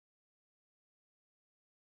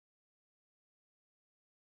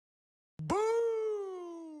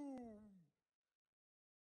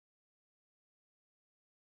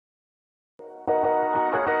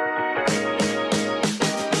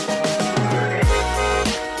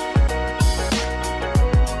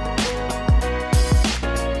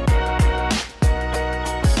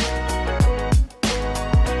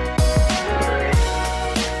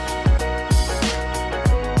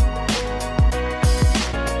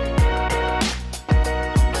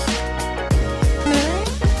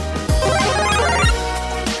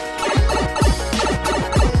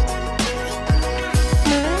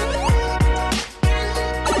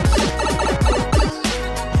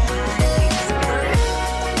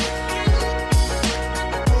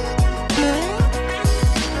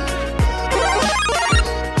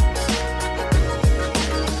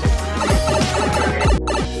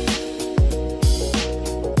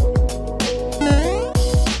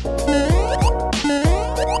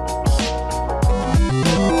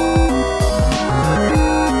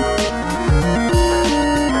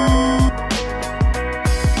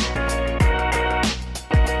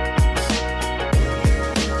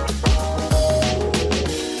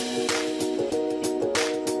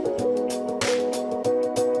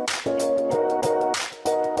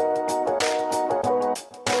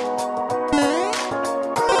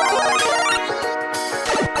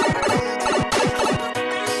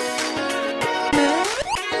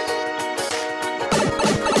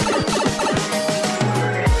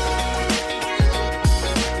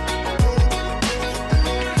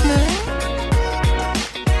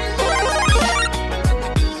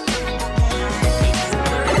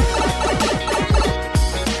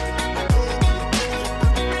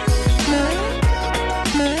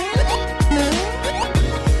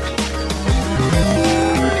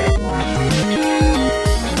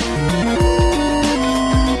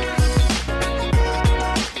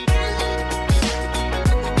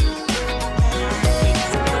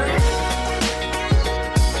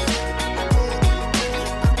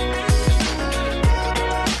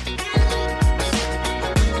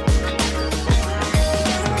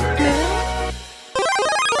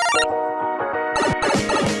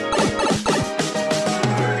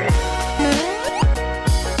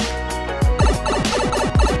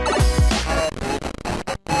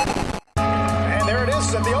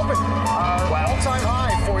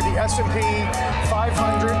S&P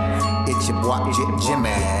 500. It's your boy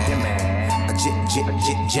Jimmy.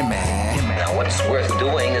 Now, what's worth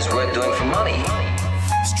doing is worth doing for money.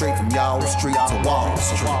 Straight from y'all street to Wall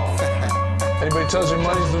Street. Anybody tells you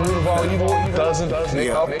money's the root of all evil, doesn't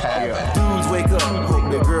make up. Dudes wake up, hope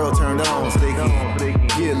their girl turned on so they can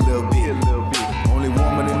get a little bit. Only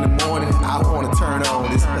woman in the morning I want to turn on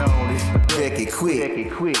this Becky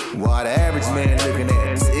quick. While the average man looking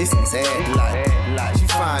at it's sad like she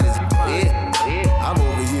fine as yeah. I'm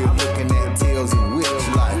over here looking at tails and whips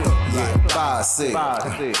like yeah, 5'6".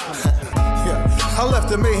 I left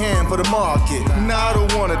the mayhem for the market. Now I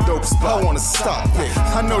don't want a dope spot, I want a stock pick.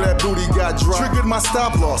 I know that booty got dry, triggered my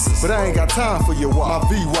stop losses, but I ain't got time for your wop. My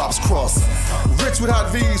V-Wops crossing. Rich with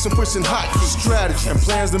hot V's and pushing hot keys. Strategy and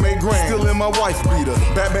plans to make grand. Still in my wife beater,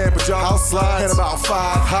 Batman pajamas, house slides, and about 5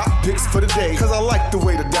 hot picks for the day. Cause I like the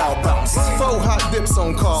way the Dow bounce. 4 hot dips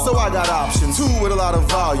on call, so I got options. 2 with a lot of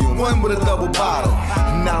volume, 1 with a double bottle.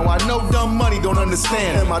 Now I know dumb money don't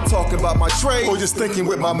understand. Am I talking about my trade or just thinking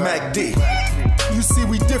with my MACD? You see,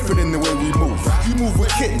 we different in the way we move. You move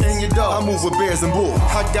with kittens and your dog, I move with bears and bulls.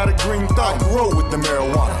 I got a green thought, grow with the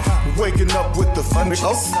marijuana. Waking up with the fun, open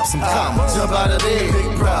up some commas. Jump out of bed,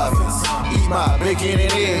 big profits. Eat my bacon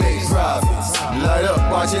and eggs, big profits. Light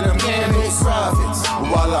up, watching them candles, profits.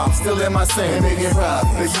 While I'm still in my sand, making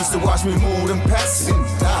profits. They used to watch me move them packs and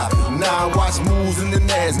stop. Now I watch moves in the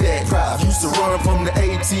NASDAQ. Profits. Used to run from the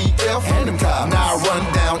ATF and them cops. Now I run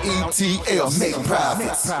down ETFs, make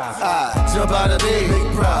profits. I jump out of bed,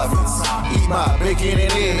 make profits. Eat my bacon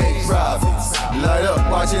and eggs, make profits. Light up,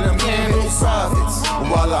 watching them candles, profits.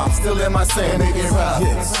 While I'm still in my sand, making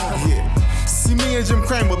profits. Yeah. See, me and Jim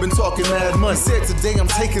Cramer been talking mad money. Said today I'm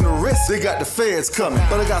taking a risk. They got the feds coming,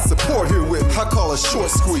 but I got support here with me. I call a short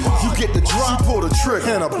squeeze. You get the drop, she pull the trigger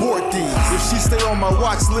and abort these. If she stay on my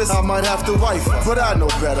watch list, I might have to wife her. But I know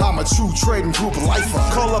better. I'm a true trading group lifer.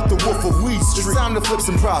 Call up the Wolf of Weed Street. It's time to flip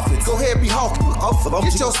some profits. Go ahead, be hawking.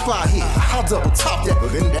 Get your spot here. I'll double top that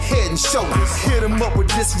in the head and shoulders. Hit him up with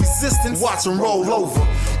this resistance. Watch him roll over.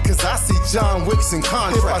 Cause I see John Wicks in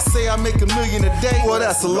contract. If I say I make $1 million a day, well,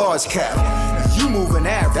 that's a large cap. You moving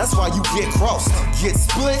average, that's why you get crossed. Get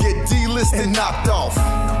split, get delisted, and knocked off.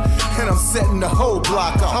 And I'm setting the whole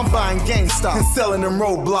block off. I'm buying GameStop and selling them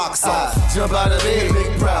roadblocks off. Jump out of bed,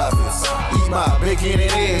 make profits. Eat my bacon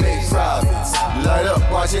and eggs, make profits. Light up,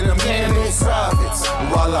 watching them candles, profits.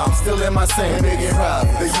 While I'm still in my sand, making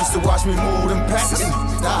profits. They used to watch me move them packs and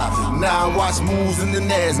stop. Now I watch moves in the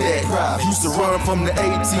NASDAQ. Profits. Used to run from the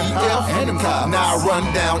ATF and them cops. Now I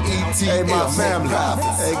run down ETFs. Hey, my family.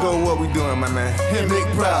 Hey, go, what we doing, my man? Hey, make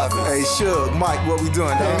profits. Hey, Suge, Mike, what we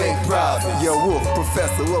doing? Hey, make profits. Yo, Wolf,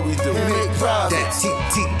 Professor, what we doing? Hey, make profits.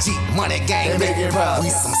 That TTG money gang, making profits. We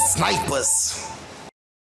some snipers.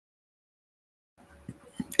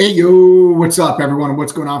 Hey, yo, what's up, everyone?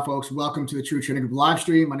 What's going on, folks? Welcome to the True Trading Group live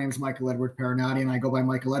stream. My name is Michael Edward Parinati, and I go by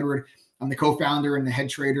Michael Edward. I'm the co-founder and the head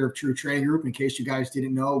trader of True Trading Group. In case you guys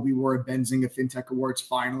didn't know, we were a Benzinga FinTech Awards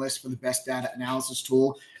finalist for the best data analysis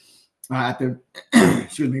tool at the,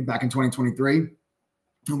 back in 2023.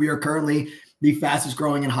 And we are currently the fastest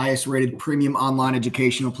growing and highest rated premium online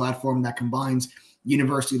educational platform that combines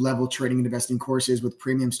university level trading and investing courses with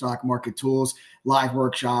premium stock market tools, live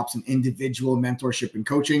workshops, and individual mentorship and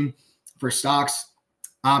coaching for stocks,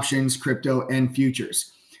 options, crypto, and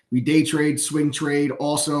futures. We day trade, swing trade,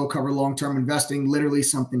 also cover long-term investing, literally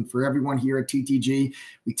something for everyone here at TTG.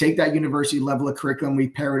 We take that university level of curriculum, we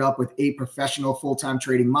pair it up with 8 professional full-time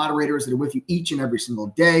trading moderators that are with you each and every single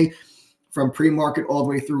day, from pre-market all the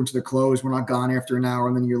way through to the close. We're not gone after an hour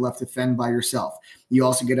and then you're left to fend by yourself. You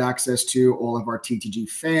also get access to all of our TTG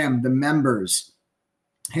fam, the members.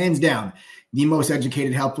 Hands down, the most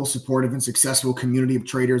educated, helpful, supportive, and successful community of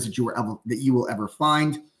traders that you will ever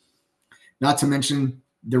find. Not to mention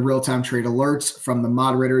the real-time trade alerts from the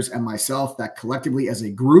moderators and myself that collectively as a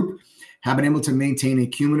group have been able to maintain a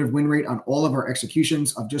cumulative win rate on all of our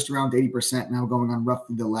executions of just around 80%, now going on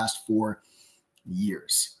roughly the last 4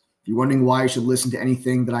 years. If you're wondering why you should listen to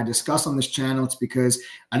anything that I discuss on this channel, it's because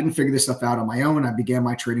I didn't figure this stuff out on my own. I began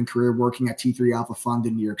my trading career working at T3 Alpha Fund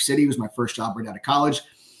in New York City. It was my first job right out of college.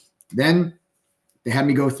 Then they had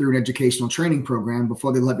me go through an educational training program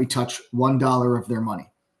before they let me touch $1 of their money.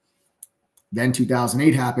 Then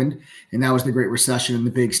 2008 happened, and that was the Great Recession and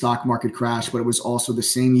the big stock market crash, but it was also the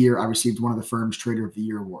same year I received one of the firm's Trader of the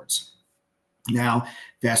Year awards. Now,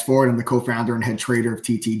 fast forward, I'm the co-founder and head trader of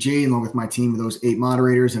TTG, along with my team of those 8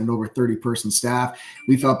 moderators and an over 30-person staff.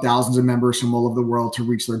 We've helped thousands of members from all over the world to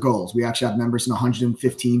reach their goals. We actually have members in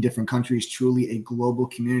 115 different countries, truly a global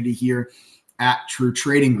community here at True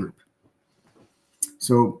Trading Group.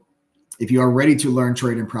 So If you are ready to learn,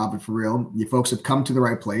 trade, and profit for real, you folks have come to the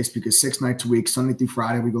right place, because 6 nights a week, Sunday through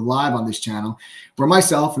Friday, we go live on this channel where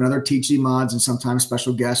myself and other TG mods and sometimes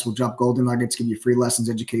special guests will drop golden nuggets, give you free lessons,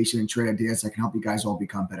 education, and trade ideas that can help you guys all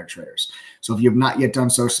become better traders. So if you have not yet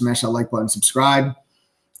done so, smash that like button, subscribe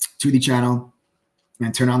to the channel,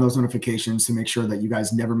 and turn on those notifications to make sure that you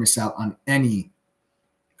guys never miss out on any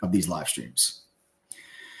of these live streams.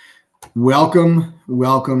 Welcome,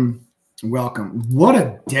 welcome, welcome. What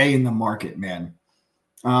a day in the market, man.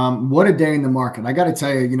 What a day in the market. I got to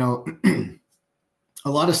tell you, a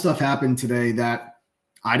lot of stuff happened today that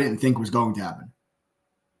I didn't think was going to happen.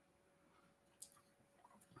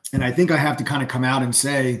 And I think I have to kind of come out and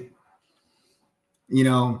say,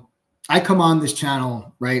 I come on this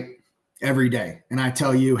channel, right, every day, and I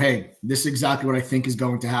tell you, hey, this is exactly what I think is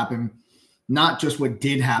going to happen. Not just what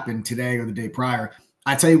did happen today or the day prior.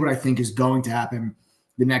 I tell you what I think is going to happen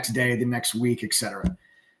the next day, the next week, etc.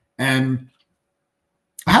 And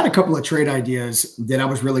I had a couple of trade ideas that I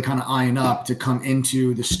was really kind of eyeing up to come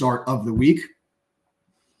into the start of the week.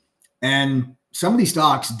 And some of these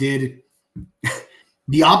stocks did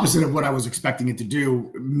the opposite of what I was expecting it to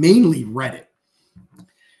do, mainly Reddit.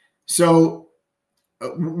 So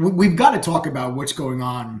we've got to talk about what's going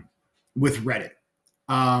on with Reddit,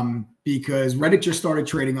 because Reddit just started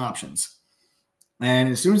trading options. And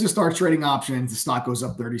as soon as it starts trading options, the stock goes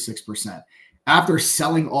up 36%. After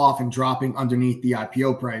selling off and dropping underneath the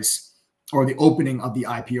IPO price, or the opening of the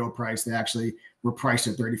IPO price, they actually were priced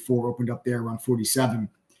at 34, opened up there around 47.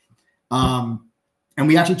 And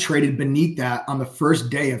we actually traded beneath that on the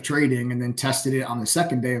first day of trading, and then tested it on the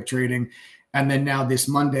second day of trading. And then now this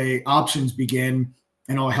Monday, options begin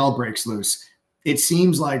and all hell breaks loose. It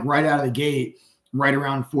seems like right out of the gate, right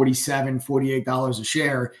around $47, $48 a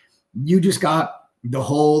share, you just got the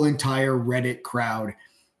whole entire Reddit crowd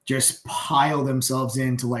just pile themselves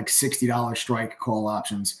into like $60 strike call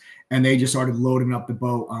options. And they just started loading up the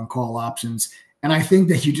boat on call options. And I think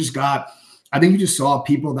that you just saw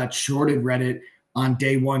people that shorted Reddit on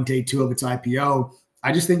day one, day two of its IPO.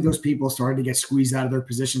 I just think those people started to get squeezed out of their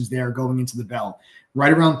positions there going into the bell.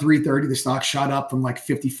 Right around 3:30, the stock shot up from like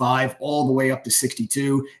 55 all the way up to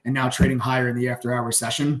 62, and now trading higher in the after-hour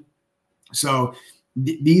session. So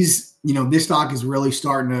this stock is really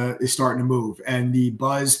starting to move, and the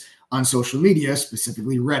buzz on social media,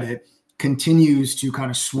 specifically Reddit, continues to kind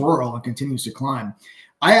of swirl and continues to climb.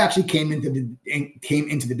 I actually came into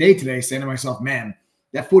the day today saying to myself, man,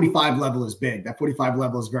 that 45 level is big. That 45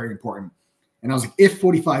 level is very important. And I was like, if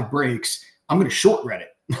 45 breaks, I'm going to short Reddit.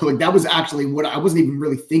 Like, that was actually what I wasn't even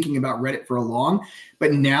really thinking about Reddit for a long,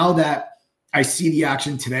 but now that I see the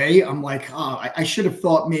action today, I'm like, oh, I should have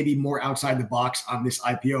thought maybe more outside the box on this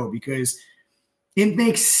IPO, because it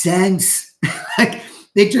makes sense. Like,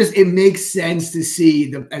 it makes sense to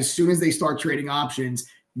see as soon as they start trading options,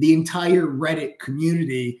 the entire Reddit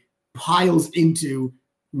community piles into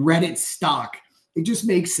Reddit stock. It just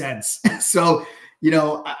makes sense. So,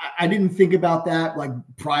 I didn't think about that like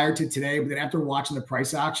prior to today, but then after watching the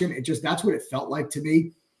price action, that's what it felt like to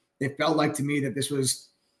me. It felt like to me that this was,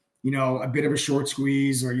 a bit of a short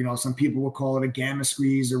squeeze, or, some people will call it a gamma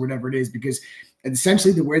squeeze or whatever it is, because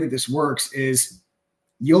essentially the way that this works is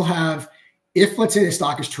you'll have, if let's say the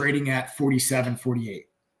stock is trading at 47, 48,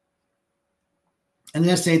 and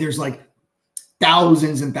let's say there's like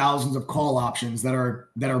thousands and thousands of call options that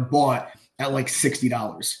are bought at like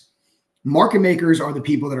 $60. Market makers are the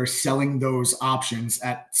people that are selling those options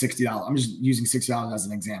at $60. I'm just using $60 as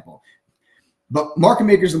an example. But market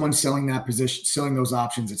makers are the ones selling those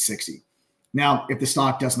options at 60. Now, if the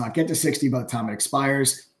stock does not get to 60 by the time it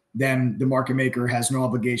expires, then the market maker has no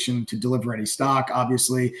obligation to deliver any stock.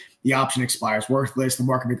 Obviously, the option expires worthless. The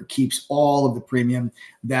market maker keeps all of the premium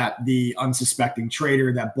that the unsuspecting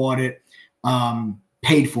trader that bought it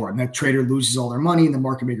paid for it. And that trader loses all their money, and the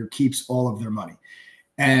market maker keeps all of their money.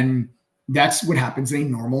 And that's what happens in a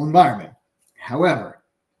normal environment. However,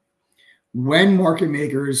 when market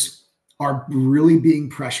makers are really being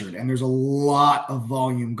pressured, and there's a lot of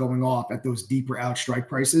volume going off at those deeper out strike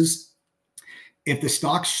prices, if the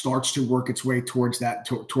stock starts to work its way towards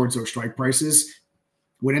those strike prices,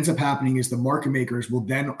 what ends up happening is the market makers will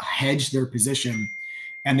then hedge their position,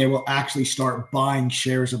 and they will actually start buying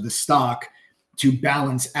shares of the stock to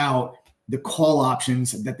balance out the call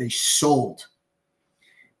options that they sold.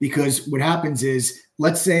 Because what happens is,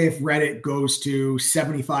 let's say if Reddit goes to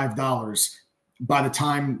 $75 by the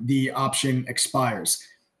time the option expires,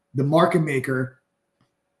 the market maker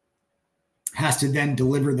has to then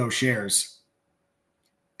deliver those shares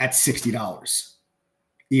at $60,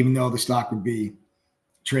 even though the stock would be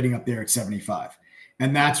trading up there at 75.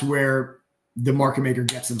 And that's where the market maker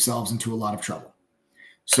gets themselves into a lot of trouble.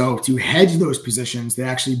 So to hedge those positions, they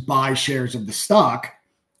actually buy shares of the stock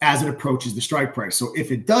as it approaches the strike price. So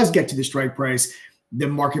if it does get to the strike price, the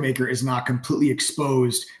market maker is not completely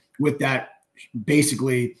exposed with that,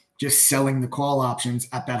 basically just selling the call options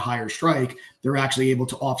at that higher strike. They're actually able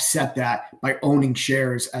to offset that by owning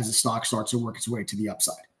shares as the stock starts to work its way to the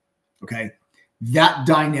upside. Okay. That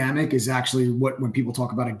dynamic is actually what, when people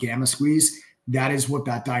talk about a gamma squeeze, that is what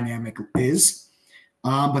that dynamic is.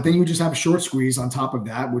 But then you just have a short squeeze on top of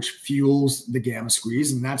that, which fuels the gamma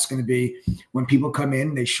squeeze. And that's going to be when people come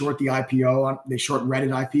in, they short the IPO, they short Reddit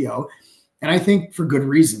IPO. And I think for good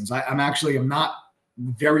reasons. I'm not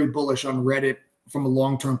very bullish on Reddit from a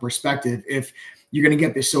long-term perspective. If you're going to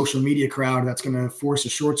get this social media crowd that's going to force a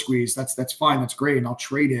short squeeze, that's fine. That's great. And I'll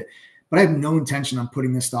trade it. But I have no intention on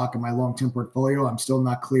putting this stock in my long-term portfolio. I'm still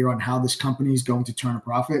not clear on how this company is going to turn a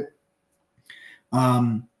profit.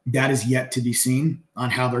 That is yet to be seen on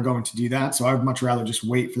how they're going to do that. So I would much rather just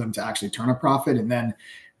wait for them to actually turn a profit and then,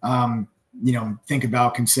 think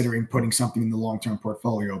about considering putting something in the long-term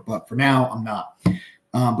portfolio. But for now, I'm not.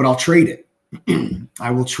 But I'll trade it.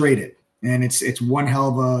 I will trade it. And it's one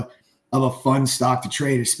hell of a fun stock to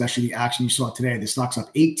trade, especially the action you saw today. The stock's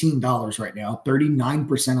up $18 right now,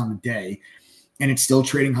 39% on the day, and it's still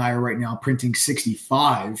trading higher right now, printing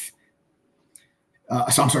 65.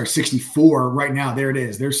 64 right now. There it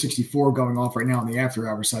is. There's 64 going off right now in the after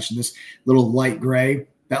hours session. This little light gray,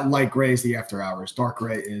 that light gray is the after hours. Dark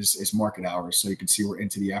gray is market hours. So you can see we're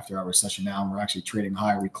into the after hours session now, and we're actually trading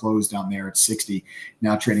higher. We closed down there at 60,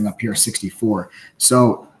 now trading up here at 64.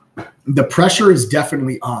 So the pressure is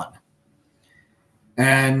definitely on.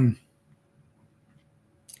 And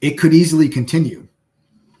it could easily continue.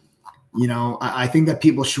 I think that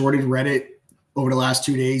people shorted Reddit over the last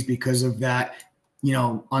 2 days because of that,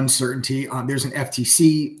 uncertainty. There's an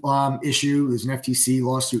FTC issue. There's an FTC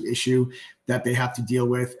lawsuit issue that they have to deal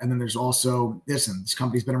with. And then there's also, this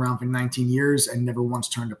company's been around for 19 years and never once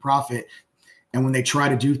turned a profit. And when they try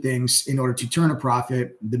to do things in order to turn a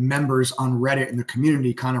profit, the members on Reddit and the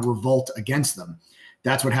community kind of revolt against them.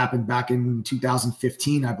 That's what happened back in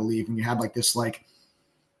 2015, I believe, when you had this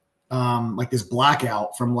this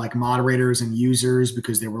blackout from moderators and users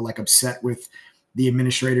because they were upset with the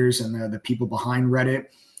administrators and the people behind Reddit.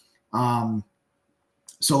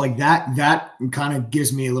 So that kind of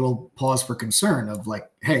gives me a little pause for concern of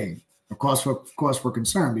hey, of cause for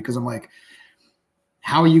concern, because I'm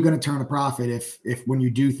how are you going to turn a profit if when you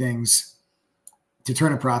do things to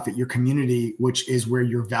turn a profit, your community, which is where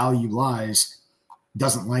your value lies,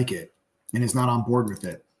 doesn't like it and is not on board with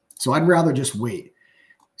it? So I'd rather just wait.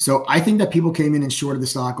 So I think that people came in and shorted the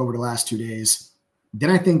stock over the last 2 days. Then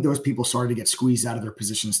I think those people started to get squeezed out of their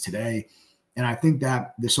positions today. And I think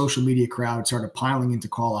that the social media crowd started piling into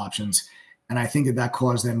call options. And I think that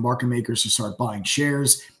caused then market makers to start buying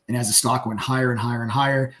shares. And as the stock went higher and higher and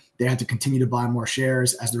higher, they had to continue to buy more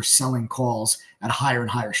shares as they're selling calls at higher and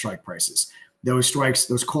higher strike prices. Those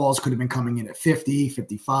calls could have been coming in at 50,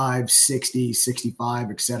 55, 60,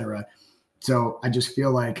 65, etc. So I just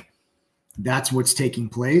feel like that's what's taking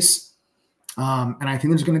place. And I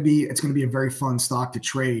think it's going to be a very fun stock to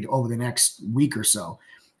trade over the next week or so.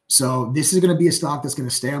 So this is going to be a stock that's going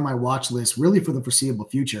to stay on my watch list really for the foreseeable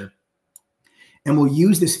future. And we'll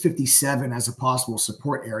use this 57 as a possible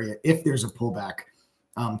support area if there's a pullback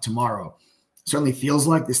tomorrow. Certainly feels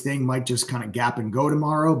like this thing might just kind of gap and go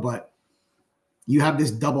tomorrow, but you have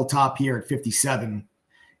this double top here at 57.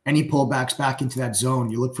 Any pullbacks back into that zone,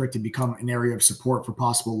 you look for it to become an area of support for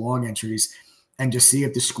possible long entries and just see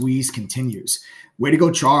if the squeeze continues. Way to go,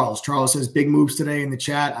 Charles. Charles says, big moves today in the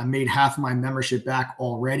chat. I made half of my membership back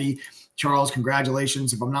already. Charles,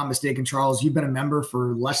 congratulations. If I'm not mistaken, Charles, you've been a member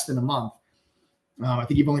for less than a month. I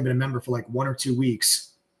think you've only been a member for 1 or 2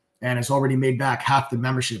 weeks and has already made back half the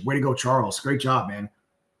membership. Way to go, Charles. Great job, man.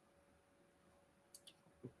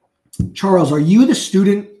 Charles, are you the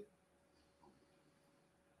student?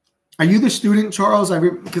 Are you the student, Charles?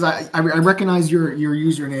 Because I recognize your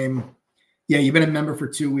username. Yeah, you've been a member for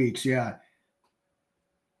 2 weeks. Yeah.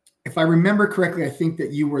 If I remember correctly, I think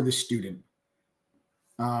that you were the student.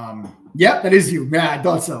 Yep, that is you. Man, I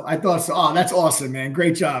thought so. Oh, that's awesome, man.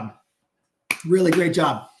 Great job. Really great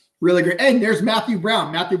job. Really great. And there's Matthew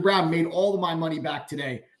Brown. Matthew Brown made all of my money back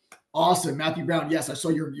today. Awesome. Matthew Brown. Yes, I saw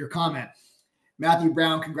your comment. Matthew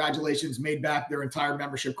Brown, congratulations, made back their entire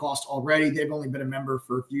membership cost already. They've only been a member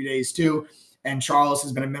for a few days too. And Charles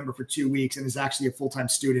has been a member for 2 weeks and is actually a full-time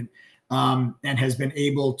student and has been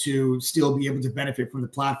able to still be able to benefit from the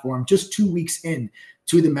platform just 2 weeks in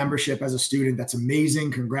to the membership as a student. That's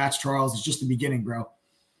amazing. Congrats, Charles. It's just the beginning, bro.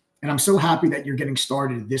 And I'm so happy that you're getting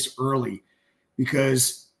started this early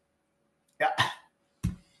because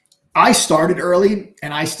I started early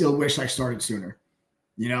and I still wish I started sooner.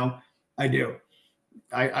 You know, I do.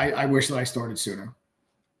 I wish that I started sooner.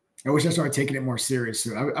 I wish I started taking it more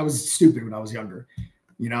seriously. I was stupid when I was younger.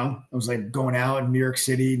 You know, I was like going out in New York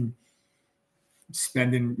City and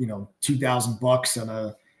spending, you know,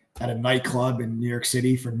 $2,000 at a nightclub in New York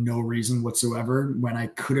City for no reason whatsoever, when I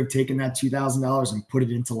could have taken that $2,000 and put it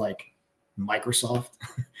into like Microsoft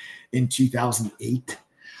in 2008,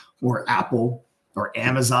 or Apple, or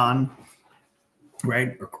Amazon,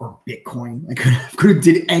 right? Or Bitcoin. I could have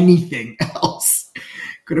did anything else.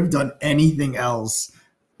 Could have done anything else.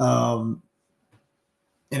 And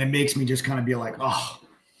it makes me just kind of be like, oh,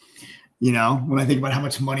 you know, when I think about how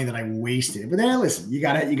much money that I wasted. But then listen, you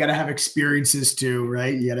gotta have experiences too,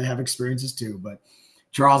 right? You gotta have experiences too. But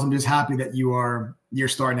Charles, I'm just happy that you're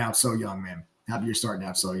starting out so young, man. Happy you're starting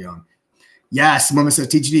out so young. Yes, Mama says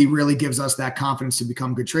TGD really gives us that confidence to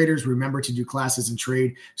become good traders. Remember to do classes and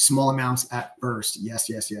trade small amounts at first.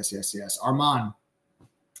 Yes. Armand,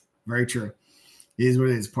 very true. It is what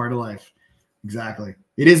it is, part of life. Exactly.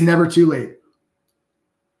 It is never too late.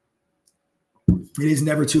 It is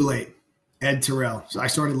never too late. Ed Terrell. So I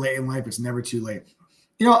started late in life. It's never too late.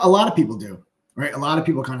 You know, a lot of people do, right? A lot of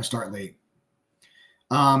people kind of start late.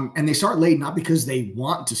 And they start late not because they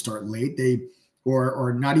want to start late.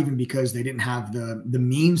 Or not even because they didn't have the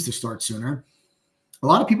means to start sooner. A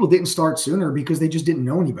lot of people didn't start sooner because they just didn't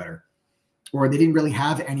know any better, or they didn't really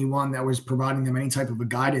have anyone that was providing them any type of a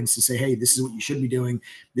guidance to say, hey, this is what you should be doing.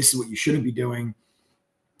 This is what you shouldn't be doing.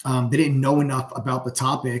 They didn't know enough about the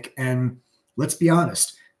topic. And let's be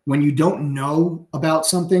honest, when you don't know about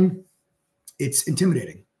something, it's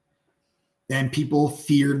intimidating, and people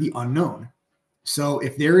fear the unknown. So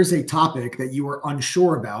if there is a topic that you are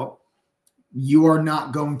unsure about, you are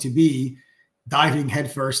not going to be diving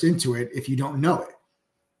headfirst into it if you don't know it.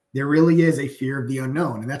 There really is a fear of the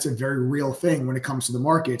unknown, and that's a very real thing when it comes to the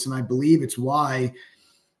markets. And I believe it's why,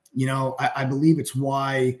 you know, I believe it's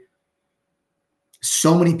why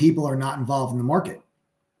so many people are not involved in the market.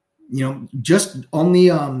 You know, just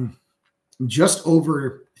over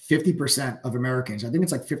 50% of Americans, I think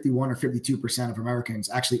it's like 51 or 52% of Americans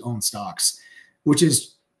actually own stocks, which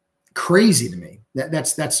is crazy to me.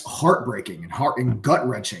 That's heartbreaking and gut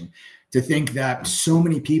wrenching to think that so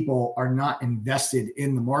many people are not invested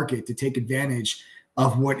in the market to take advantage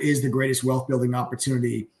of what is the greatest wealth building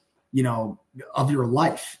opportunity, you know, of your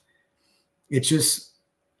life. It's just,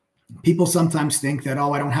 people sometimes think that,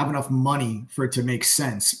 oh, I don't have enough money for it to make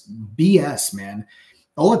sense. BS, man.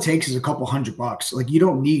 All it takes is a couple $100. Like, you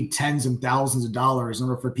don't need tens and thousands of dollars in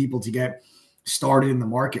order for people to get started in the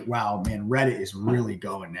market. Wow, man, Reddit is really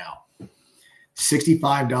going now.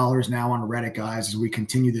 $65 now on Reddit, guys, as we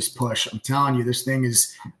continue this push. I'm telling you, this thing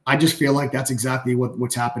is, I just feel like that's exactly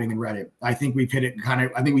what's happening in Reddit. I think we've hit it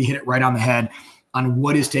I think we hit it right on the head on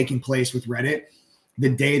what is taking place with Reddit. The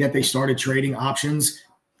day that they started trading options,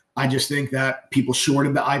 I just think that people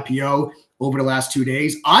shorted the IPO over the last 2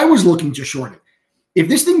 days. I was looking to short it. If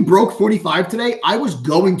this thing broke 45 today, I was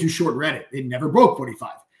going to short Reddit. It never broke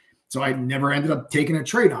 45. So I never ended up taking a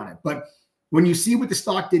trade on it. But when you see what the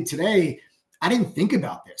stock did today, I didn't think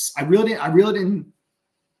about this. I really didn't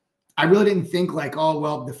think like, oh,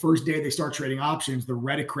 well, the first day they start trading options, the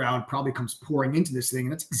Reddit crowd probably comes pouring into this thing.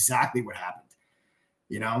 And that's exactly what happened.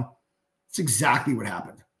 You know, it's exactly what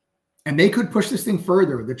happened. And they could push this thing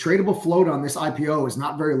further. The tradable float on this IPO is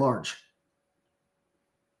not very large.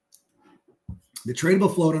 The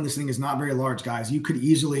tradable float on this thing is not very large, guys. You could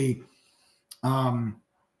easily, you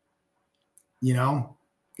know,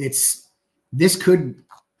 this could,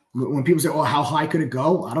 when people say, oh, how high could it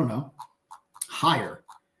go? I don't know. Higher.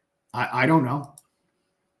 I don't know.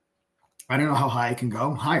 I don't know how high it can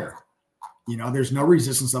go. Higher. You know, there's no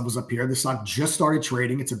resistance levels up here. The stock just started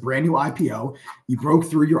trading. It's a brand new IPO. You broke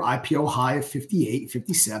through your IPO high of 58,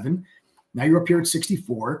 57. Now you're up here at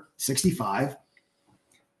 64, 65.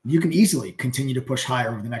 You can easily continue to push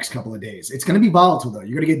higher over the next couple of days. It's going to be volatile, though.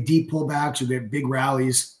 You're going to get deep pullbacks. You'll get big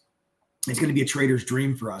rallies. It's going to be a trader's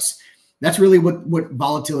dream for us. That's really what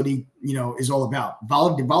volatility, you know, is all about.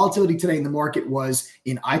 Volatility today in the market was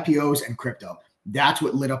in IPOs and crypto. That's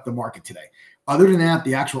what lit up the market today. Other than that,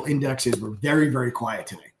 the actual indexes were very, very quiet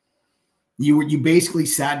today. You basically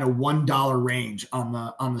sat in a $1 range on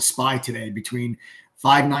the SPY today between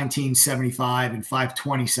 519.75 and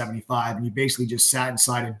 520.75, and you basically just sat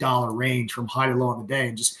inside a dollar range from high to low on the day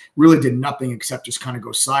and just really did nothing except just kind of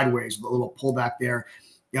go sideways with a little pullback there.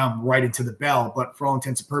 Right into the bell. But for all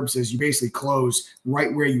intents and purposes, you basically close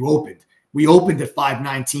right where you opened. We opened at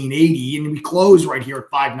 519.80 and we closed right here at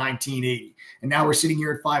 519.80. and now we're sitting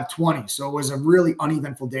here at 520. So it was a really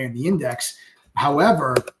uneventful day in the index.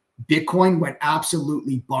 However, Bitcoin went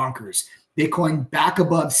absolutely bonkers. Bitcoin back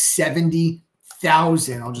above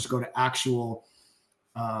 70,000. I'll just go to actual.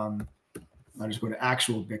 I'll just go to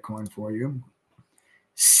actual Bitcoin for you.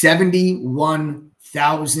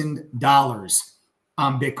 $71,000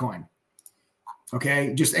 on Bitcoin.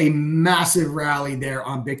 Okay, just a massive rally there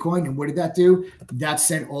on Bitcoin. And what did that do? That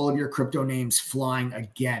sent all of your crypto names flying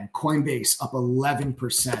again. Coinbase up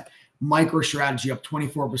 11%. MicroStrategy up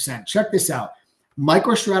 24%. Check this out.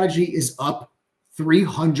 MicroStrategy is up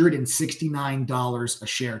 $369 a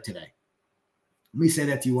share today. Let me say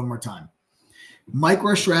that to you one more time.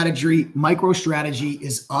 MicroStrategy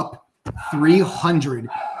is up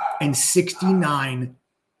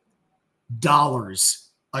 $369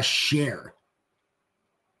 a share.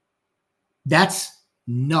 That's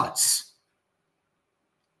nuts.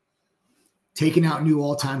 Taking out new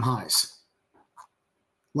all-time highs.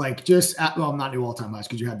 Like just at, well, not new all-time highs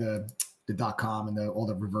because you had the .com and all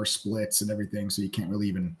the reverse splits and everything, so you can't really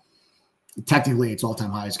even technically its all-time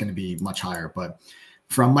high is going to be much higher. But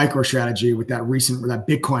from MicroStrategy with that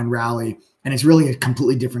Bitcoin rally, and it's really a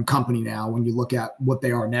completely different company now when you look at what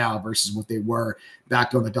they are now versus what they were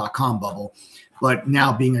back on the .com bubble. But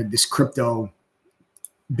now being this crypto,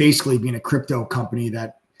 basically being a crypto company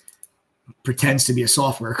that pretends to be a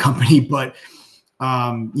software company, but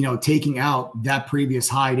taking out that previous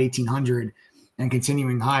high at 1800 and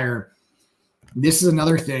continuing higher. This is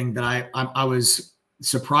another thing that I was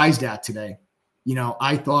surprised at today.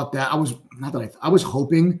 I thought that I was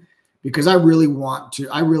hoping, because I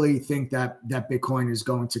really think that Bitcoin is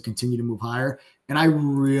going to continue to move higher. And I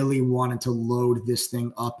really wanted to load this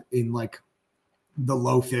thing up in like the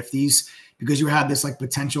low 50s, because you had this like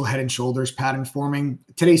potential head and shoulders pattern forming.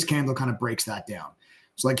 Today's candle kind of breaks that down.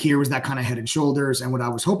 So like here was that kind of head and shoulders. And what I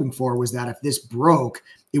was hoping for was that if this broke,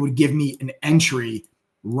 it would give me an entry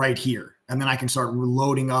right here. And then I can start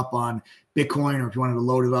loading up on Bitcoin, or if you wanted to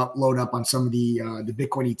load up on some of the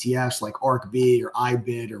Bitcoin ETFs like ARKB or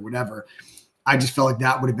IBIT or whatever. I just felt like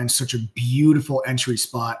that would have been such a beautiful entry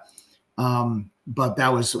spot. But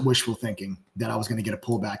that was wishful thinking that I was going to get a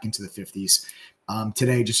pullback into the 50s.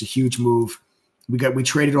 Today, just a huge move. We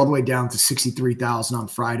traded all the way down to 63,000 on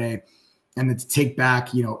Friday, and then to take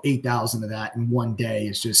back 8,000 of that in one day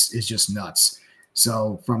is just nuts.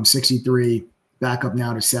 So from 63 back up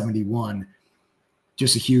now to 71,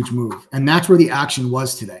 just a huge move. And that's where the action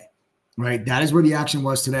was today, right? That is where the action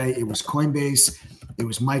was today. It was Coinbase, it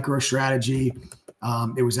was MicroStrategy,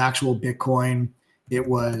 it was actual Bitcoin. It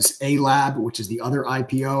was A-Lab, which is the other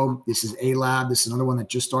IPO. This is A-Lab. This is another one that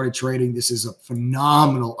just started trading. This is a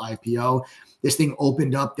phenomenal IPO. This thing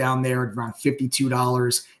opened up down there at around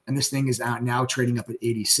 $52, and this thing is out now trading up at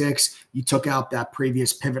 86. You took out that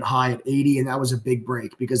previous pivot high at 80, and that was a big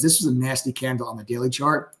break because this was a nasty candle on the daily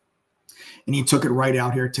chart, and you took it right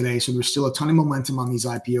out here today. So there's still a ton of momentum on these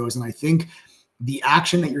IPOs, and I think the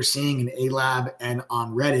action that you're seeing in A-Lab and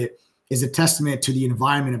on Reddit is a testament to the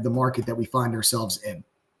environment of the market that we find ourselves in,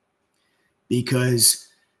 because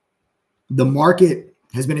the market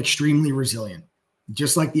has been extremely resilient,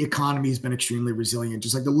 just like the economy has been extremely resilient,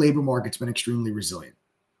 just like the labor market's been extremely resilient.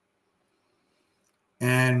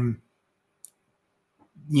 And,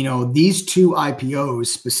 these two IPOs,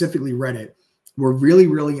 specifically Reddit, were really,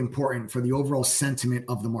 really important for the overall sentiment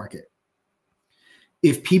of the market.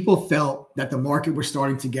 If people felt that the market was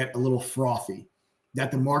starting to get a little frothy, that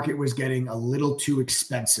the market was getting a little too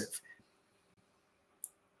expensive,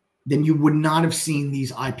 then you would not have seen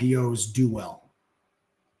these IPOs do well.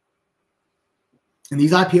 And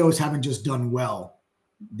these IPOs haven't just done well,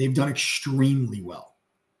 they've done extremely well,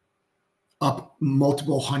 up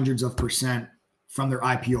multiple hundreds of % from their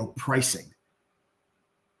IPO pricing.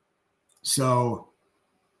 So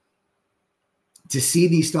to see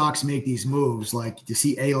these stocks make these moves, like to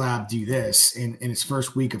see A-Lab do this in its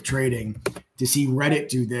first week of trading, to see Reddit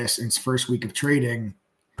do this in its first week of trading,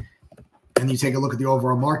 and you take a look at the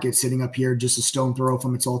overall market sitting up here just a stone throw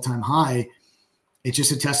from its all-time high, it's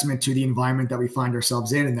just a testament to the environment that we find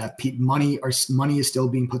ourselves in, and that money is still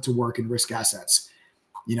being put to work in risk assets.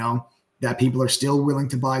 That people are still willing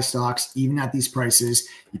to buy stocks even at these prices.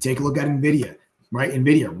 You take a look at NVIDIA, right?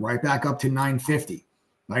 NVIDIA right back up to 950.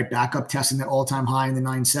 Right, back up testing that all-time high in the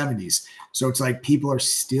 970s. So it's like people are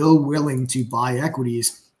still willing to buy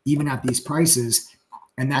equities even at these prices.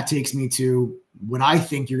 And that takes me to what I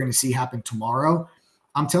think you're going to see happen tomorrow.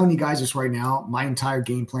 I'm telling you guys this right now. My entire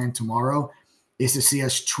game plan tomorrow is to see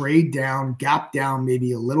us trade down, gap down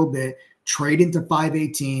maybe a little bit, trade into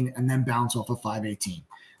 518, and then bounce off of 518.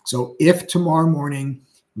 So if tomorrow morning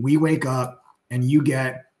we wake up and you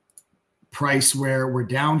get price where we're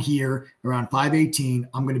down here around 518.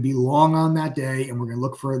 I'm going to be long on that day, and we're going to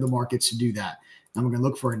look for the markets to do that. And we're going to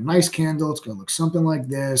look for a nice candle. It's going to look something like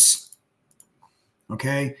this.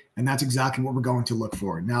 Okay. And that's exactly what we're going to look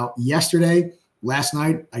for. Now, last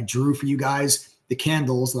night, I drew for you guys the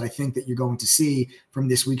candles that I think that you're going to see from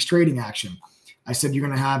this week's trading action. I said you're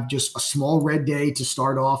going to have just a small red day to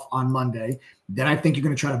start off on Monday. Then I think you're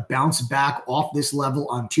going to try to bounce back off this level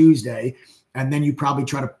on Tuesday. And then you probably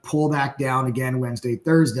try to pull back down again Wednesday,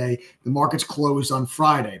 Thursday. The market's closed on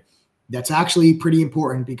Friday. That's actually pretty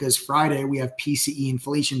important because Friday we have PCE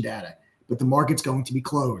inflation data, but the market's going to be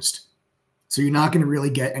closed. So you're not going to really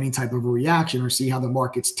get any type of a reaction or see how the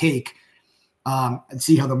markets take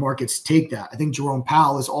that. I think Jerome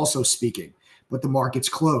Powell is also speaking, but the market's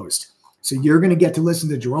closed. So you're going to get to listen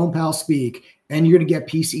to Jerome Powell speak, and you're going to get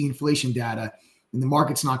PCE inflation data, and the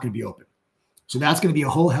market's not going to be open. So that's going to be a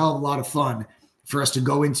whole hell of a lot of fun for us to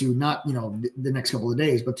go into, not, the next couple of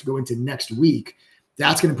days, but to go into next week.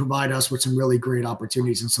 That's going to provide us with some really great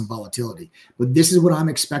opportunities and some volatility. But this is what I'm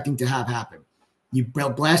expecting to have happen. You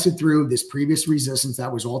blasted through this previous resistance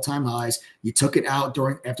that was all-time highs. You took it out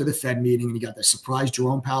after the Fed meeting, and you got the surprise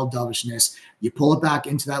Jerome Powell dovishness. You pull it back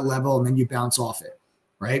into that level, and then you bounce off it,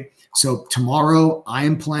 right? So tomorrow, I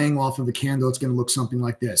am playing off of a candle. It's going to look something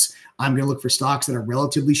like this. I'm going to look for stocks that are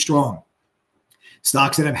relatively strong,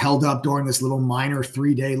 stocks that have held up during this little minor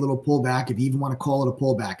 3-day little pullback. If you even want to call it a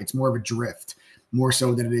pullback, it's more of a drift, more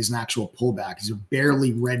so than it is an actual pullback. These are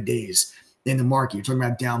barely red days in the market. You're talking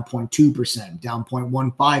about down 0.2%, down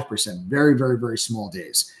 0.15%, very, very, very small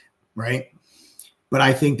days, right? But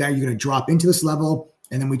I think that you're going to drop into this level,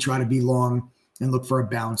 and then we try to be long and look for a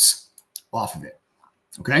bounce off of it,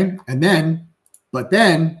 okay? But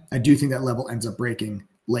then I do think that level ends up breaking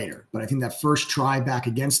later. But I think that first try back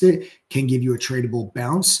against it can give you a tradable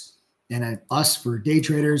bounce. And us for day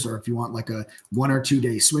traders, or if you want like a 1 or 2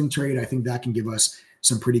 day swing trade, I think that can give us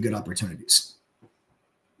some pretty good opportunities.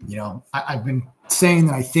 I've been saying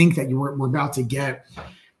that I think that we're about to get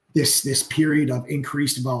this period of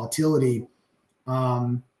increased volatility.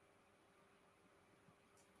 I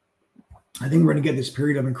think we're going to get this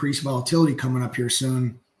period of increased volatility coming up here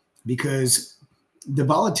soon, because the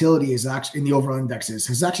volatility is actually in the overall indexes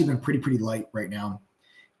has actually been pretty light right now.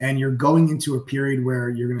 And you're going into a period where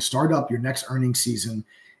you're going to start up your next earnings season,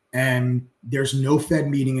 and there's no Fed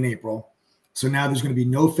meeting in April. So now there's going to be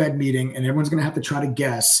no Fed meeting, and everyone's going to have to try to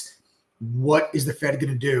guess what is the Fed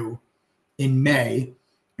going to do in May.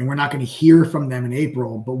 And we're not going to hear from them in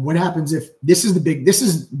April. But what happens if this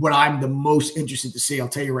is what I'm the most interested to see. I'll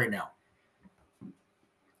tell you right now.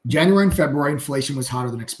 January and February, inflation was hotter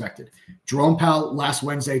than expected. Jerome Powell last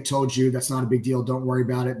Wednesday told you that's not a big deal. Don't worry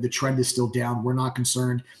about it. The trend is still down. We're not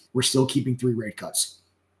concerned. We're still keeping 3 rate cuts.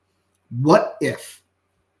 What if,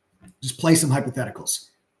 just play some hypotheticals.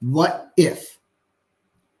 What if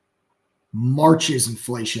March's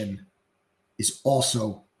inflation is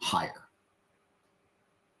also higher?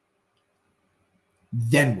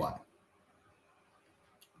 Then what?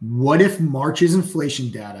 What if March's inflation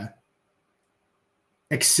data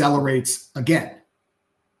accelerates again,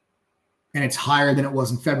 and it's higher than it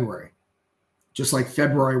was in February, just like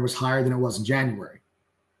February was higher than it was in January?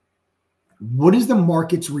 What does the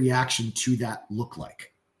market's reaction to that look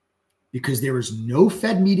like? Because there is no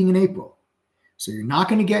Fed meeting in April. So you're not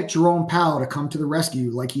going to get Jerome Powell to come to the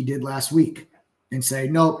rescue like he did last week and say,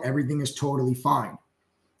 nope, everything is totally fine.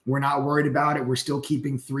 We're not worried about it. We're still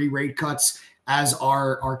keeping 3 rate cuts as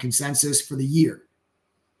our consensus for the year.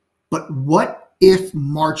 But what if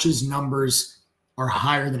March's numbers are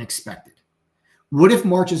higher than expected? What if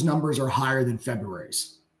March's numbers are higher than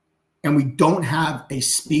February's? And we don't have a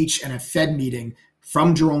speech and a Fed meeting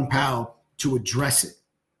from Jerome Powell to address it?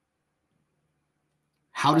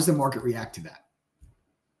 How does the market react to that?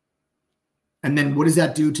 And then what does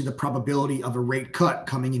that do to the probability of a rate cut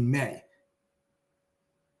coming in May?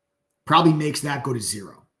 Probably makes that go to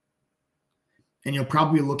 0. And you'll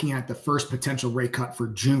probably be looking at the first potential rate cut for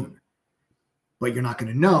June. But you're not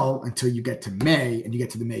going to know until you get to May and you get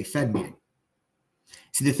to the May Fed meeting.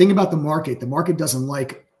 See, the thing about the market doesn't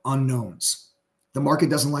like unknowns. The market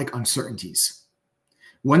doesn't like uncertainties.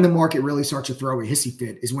 When the market really starts to throw a hissy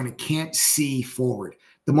fit is when it can't see forward.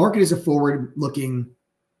 The market is a forward-looking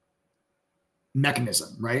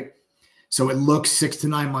mechanism, right? So it looks 6 to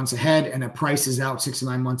 9 months ahead, and it prices out 6 to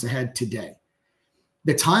 9 months ahead today.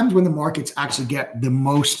 The times when the markets actually get the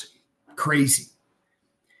most crazy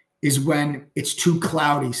is when it's too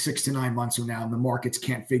cloudy 6 to 9 months from now, and the markets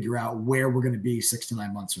can't figure out where we're going to be 6 to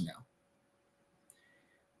 9 months from now.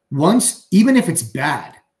 Even if it's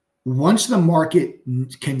bad, once the market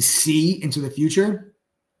can see into the future,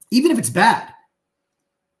 even if it's bad,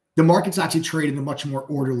 the market's actually traded in a much more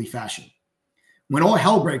orderly fashion. When all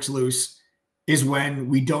hell breaks loose is when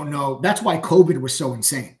we don't know. That's why COVID was so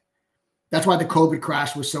insane. That's why the COVID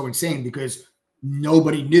crash was so insane, because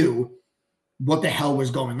nobody knew what the hell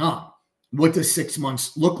was going on. What does 6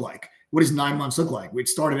 months look like? What does 9 months look like? It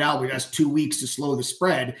started out with us 2 weeks to slow the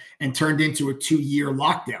spread and turned into a 2-year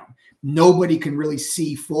lockdown. Nobody can really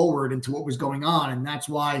see forward into what was going on. And that's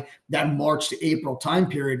why that March to April time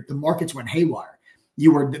period, the markets went haywire.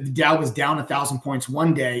 The Dow was down 1,000 points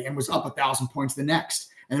one day and was up 1,000 points the next.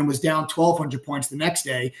 And it was down 1,200 points the next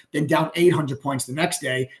day, then down 800 points the next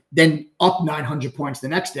day, then up 900 points the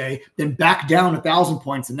next day, then back down 1,000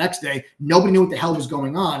 points the next day. Nobody knew what the hell was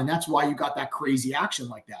going on. And that's why you got that crazy action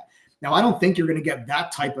like that. Now, I don't think you're going to get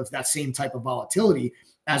that same type of volatility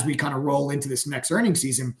as we kind of roll into this next earnings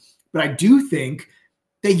season. But I do think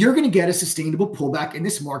that you're going to get a sustainable pullback in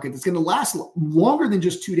this market that's going to last longer than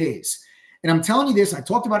just 2 days. And I'm telling you this, I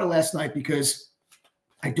talked about it last night because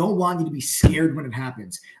I don't want you to be scared when it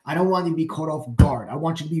happens. I don't want you to be caught off guard. I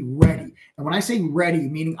want you to be ready. And when I say ready,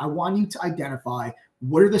 meaning I want you to identify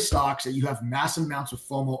what are the stocks that you have massive amounts of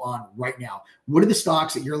FOMO on right now. What are the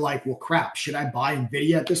stocks that you're like, well, crap, should I buy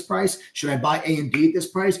NVIDIA at this price? Should I buy AMD at this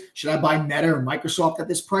price? Should I buy Meta or Microsoft at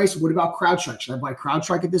this price? What about CrowdStrike? Should I buy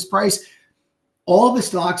CrowdStrike at this price? All the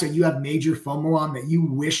stocks that you have major FOMO on that you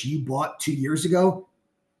wish you bought 2 years ago,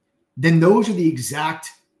 then those are the exact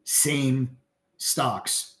same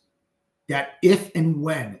stocks that if and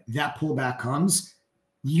when that pullback comes,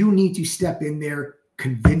 you need to step in there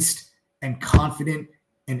convinced and confident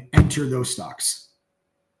and enter those stocks.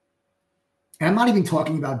 And I'm not even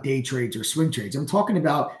talking about day trades or swing trades. I'm talking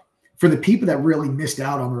about for the people that really missed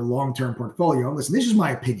out on their long-term portfolio. And listen, this is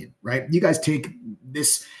my opinion, right? You guys take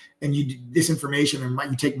this and this information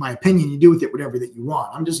and you take my opinion, you do with it whatever that you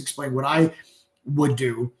want. I'm just explaining what I would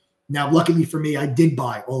do. Now, luckily for me, I did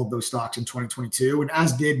buy all of those stocks in 2022, and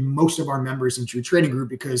as did most of our members in True Trading Group,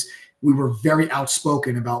 because we were very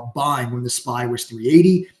outspoken about buying when the SPY was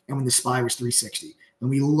 380 and when the SPY was 360. And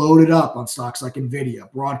we loaded up on stocks like NVIDIA,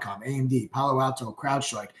 Broadcom, AMD, Palo Alto,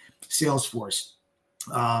 CrowdStrike, Salesforce,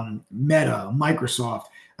 Meta, Microsoft.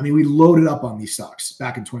 I mean, we loaded up on these stocks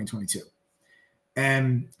back in 2022.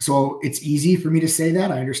 And so it's easy for me to say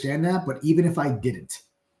that. I understand that. But even if I didn't,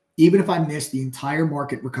 even if I missed the entire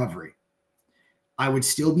market recovery, I would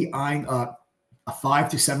still be eyeing up a 5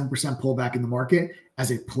 to 7% pullback in the market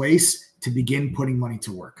as a place to begin putting money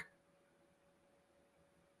to work.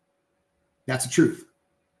 That's the truth.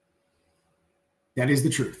 That is the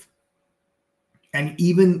truth. And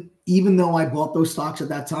even though I bought those stocks at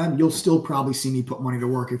that time, you'll still probably see me put money to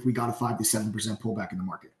work if we got a 5 to 7% pullback in the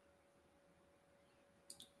market.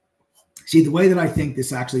 See, the way that I think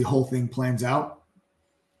this actually whole thing plans out,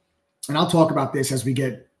 and I'll talk about this as we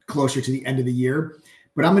get closer to the end of the year,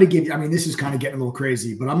 but I'm going to give you, I mean, this is kind of getting a little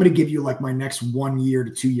crazy, but I'm going to give you like my next 1 year to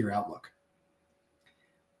 2 year outlook.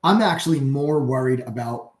 I'm actually more worried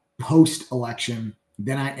about post-election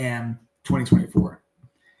than I am 2024.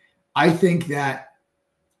 I think that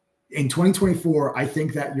in 2024, I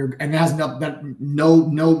think that and it has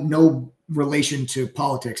no relation to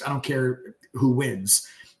politics. I don't care who wins.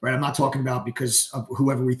 Right, I'm not talking about because of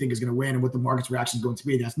whoever we think is going to win and what the market's reaction is going to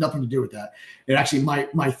be. That has nothing to do with that. It actually,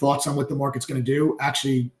 my thoughts on what the market's going to do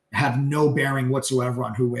actually have no bearing whatsoever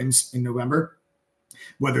on who wins in November.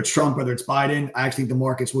 Whether it's Trump, whether it's Biden, I actually think the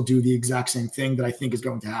markets will do the exact same thing that I think is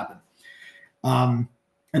going to happen.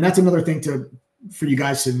 And that's another thing for you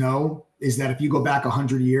guys to know is that if you go back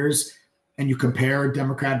 100 years and you compare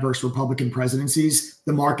Democrat versus Republican presidencies,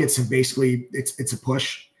 the markets have basically, it's a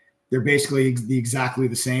push. They're basically exactly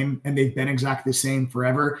the same, and they've been exactly the same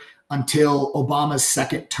forever until Obama's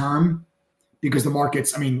second term, because the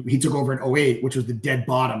markets, I mean, he took over in 2008, which was the dead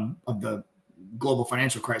bottom of the global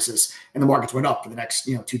financial crisis, and the markets went up for the next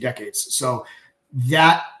 2 decades. So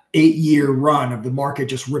that 8-year run of the market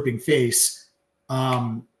just ripping face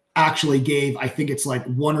actually gave, I think it's like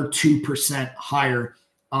 1 or 2% higher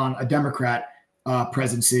on a Democrat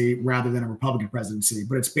presidency rather than a Republican presidency,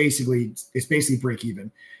 but it's basically break even.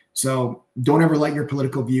 So don't ever let your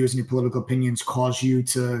political views and your political opinions cause you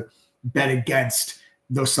to bet against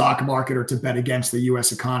the stock market or to bet against the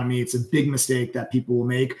U.S. economy. It's a big mistake that people will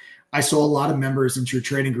make. I saw a lot of members in True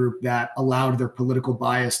Trading Group that allowed their political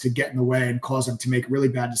bias to get in the way and cause them to make really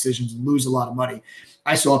bad decisions and lose a lot of money.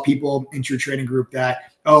 I saw people in True Trading Group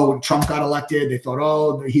that, when Trump got elected, they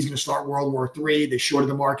thought, he's going to start World War III. They shorted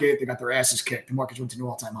the market. They got their asses kicked. The markets went to new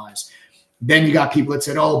all-time highs. Then you got people that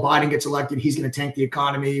said, Biden gets elected, he's going to tank the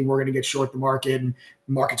economy, we're going to get short the market, and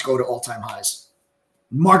markets go to all-time highs.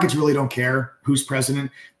 Markets really don't care who's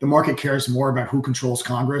president. The market cares more about who controls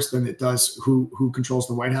Congress than it does who controls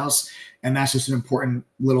the White House. And that's just an important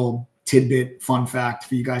little tidbit, fun fact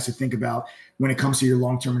for you guys to think about when it comes to your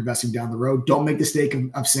long-term investing down the road. Don't make the mistake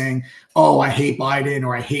of saying, oh, I hate Biden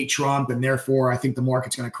or I hate Trump, and therefore I think the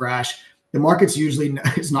market's going to crash. The market's usually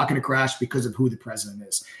is not going to crash because of who the president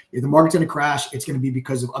is. If the market's going to crash, it's going to be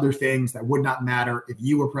because of other things that would not matter if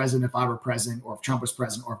you were president, if I were president, or if Trump was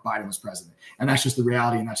president, or if Biden was president. And that's just the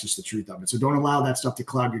reality, and that's just the truth of it. So don't allow that stuff to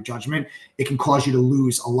cloud your judgment. It can cause you to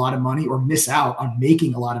lose a lot of money or miss out on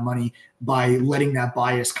making a lot of money by letting that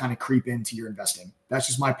bias kind of creep into your investing. That's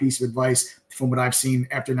just my piece of advice from what I've seen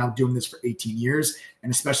after now doing this for 18 years,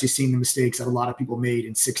 and especially seeing the mistakes that a lot of people made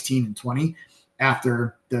in 16 and 20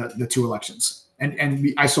 after the two elections.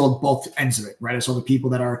 And I saw both ends of it, right? I saw the people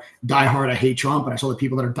that are diehard, I hate Trump, and I saw the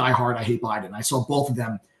people that are diehard, I hate Biden. I saw both of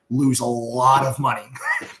them lose a lot of money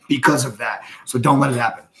because of that. So don't let it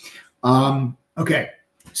happen. Okay,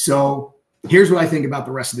 so here's what I think about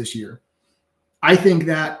the rest of this year. I think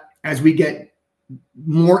that as we get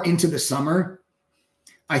more into the summer,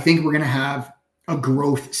 I think we're going to have a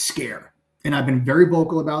growth scare. And I've been very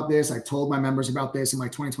vocal about this. I told my members about this in my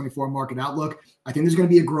 2024 market outlook. I think there's going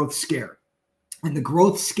to be a growth scare. And the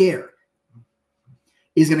growth scare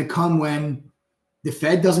is going to come when the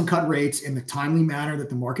Fed doesn't cut rates in the timely manner that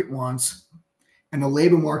the market wants, and the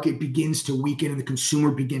labor market begins to weaken and the consumer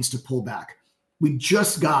begins to pull back. We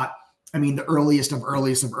just got, the earliest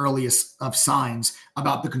of signs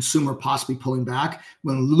about the consumer possibly pulling back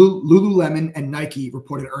when Lululemon and Nike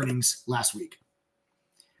reported earnings last week.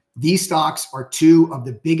 These stocks are two of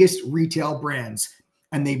the biggest retail brands,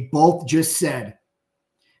 and they both just said,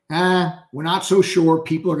 we're not so sure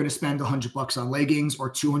people are going to spend $100 on leggings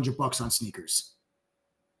or $200 on sneakers.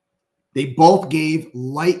 They both gave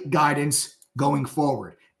light guidance going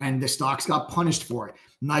forward, and the stocks got punished for it.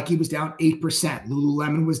 Nike was down 8%.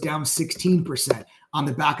 Lululemon was down 16% on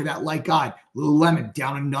the back of that light guide. Lululemon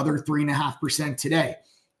down another 3.5% today.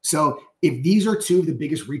 So if these are two of the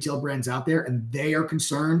biggest retail brands out there and they are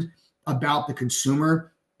concerned about the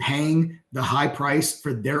consumer paying the high price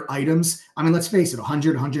for their items, let's face it,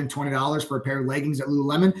 $100, $120 for a pair of leggings at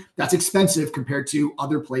Lululemon, that's expensive compared to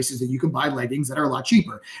other places that you can buy leggings that are a lot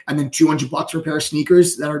cheaper. And then $200 for a pair of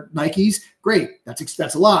sneakers that are Nikes, great.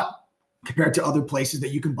 That's a lot compared to other places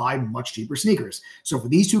that you can buy much cheaper sneakers. So for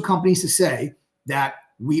these two companies to say that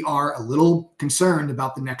we are a little concerned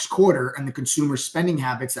about the next quarter and the consumer spending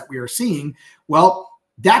habits that we are seeing, well,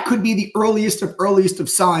 that could be the earliest of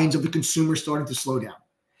signs of the consumer starting to slow down.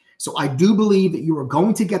 So I do believe that you are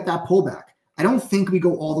going to get that pullback. I don't think we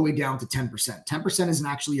go all the way down to 10%. 10% isn't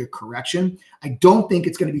actually a correction. I don't think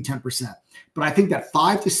it's going to be 10%, but I think that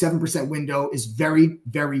 5 to 7% window is very,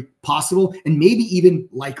 very possible and maybe even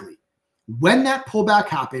likely. When that pullback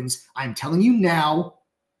happens, I'm telling you now,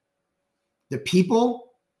 the people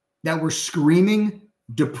that were screaming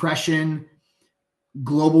depression,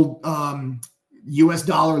 global US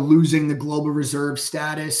dollar losing the global reserve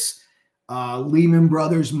status, Lehman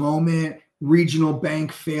Brothers moment, regional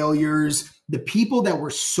bank failures, the people that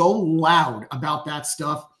were so loud about that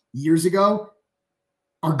stuff years ago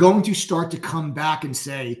are going to start to come back and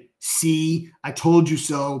say, see, I told you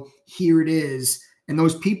so, here it is. And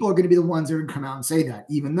those people are going to be the ones that are going to come out and say that,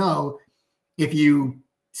 even though if you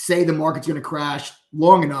say the market's going to crash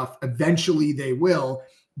long enough, eventually they will.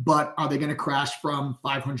 But are they going to crash from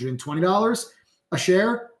 $520 a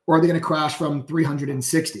share, or are they going to crash from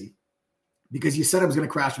 $360? Because you said it was going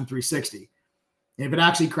to crash from $360. And if it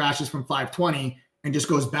actually crashes from $520 and just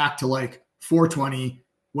goes back to like $420,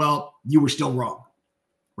 well, you were still wrong,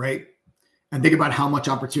 right? And think about how much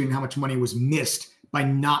opportunity and how much money was missed by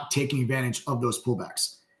not taking advantage of those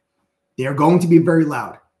pullbacks. They are going to be very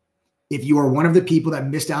loud. If you are one of the people that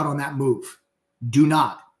missed out on that move, do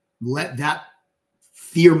not let that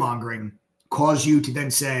fear-mongering cause you to then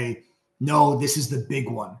say, no, this is the big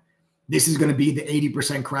one. This is going to be the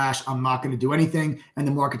 80% crash. I'm not going to do anything. And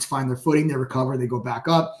the markets find their footing. They recover. They go back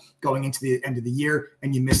up going into the end of the year,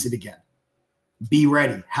 and you miss it again. Be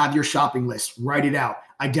ready. Have your shopping list. Write it out.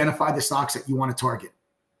 Identify the stocks that you want to target.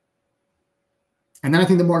 And then I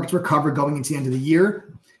think the markets recover going into the end of the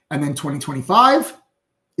year. And then 2025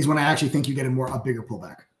 is when I actually think you get a bigger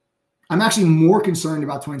pullback. I'm actually more concerned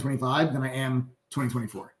about 2025 than I am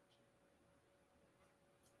 2024.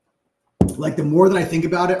 Like the more that I think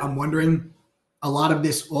about it, I'm wondering a lot of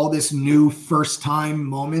this, all this new first time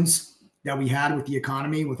moments that we had with the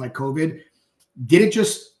economy, with like COVID, did it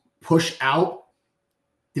just push out?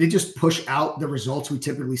 Did it just push out the results we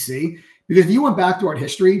typically see? Because if you went back to our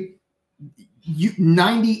history,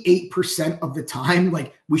 98% of the time,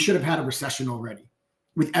 like we should have had a recession already.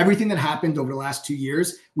 with everything that happened over the last 2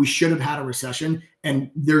 years, we should have had a recession,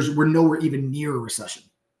 and we're nowhere even near a recession.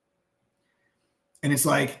 And it's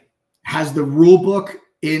like, has the rule book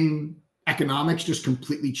in economics just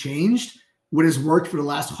completely changed? What has worked for the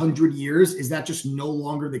last 100 years, is that just no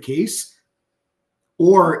longer the case?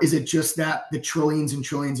 Or is it just that the trillions and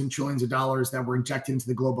trillions and trillions of dollars that were injected into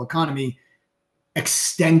the global economy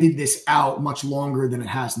extended this out much longer than it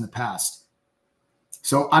has in the past?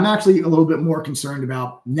 So I'm actually a little bit more concerned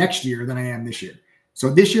about next year than I am this year. So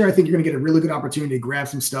this year, I think you're going to get a really good opportunity to grab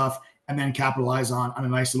some stuff and then capitalize on a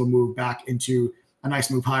nice little move back into a nice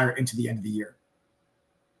move higher into the end of the year.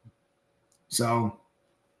 So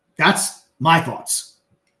that's my thoughts.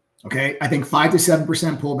 Okay. I think 5 to 7%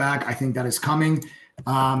 pullback. I think that is coming.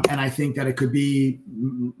 And I think that it could be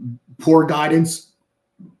poor guidance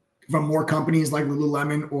from more companies like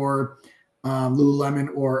Lululemon or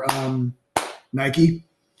Nike,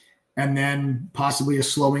 and then possibly a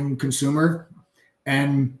slowing consumer.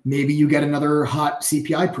 And maybe you get another hot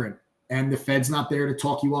CPI print and the Fed's not there to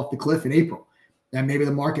talk you off the cliff in April. And maybe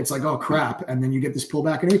the market's like, oh crap. And then you get this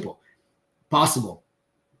pullback in April. Possible.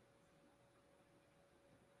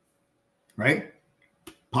 Right?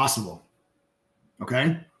 Possible.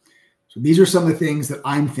 Okay. So these are some of the things that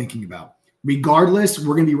I'm thinking about. Regardless,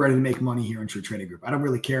 we're going to be ready to make money here in True Trading Group. I don't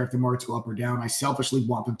really care if the markets go up or down. I selfishly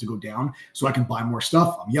want them to go down so I can buy more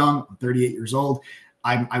stuff. I'm young. I'm 38 years old.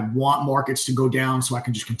 I want markets to go down so I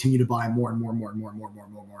can just continue to buy more and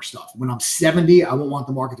more stuff. When I'm 70, I won't want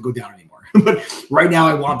the market to go down anymore. But right now,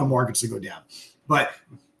 I want the markets to go down. But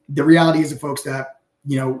the reality is, folks, that,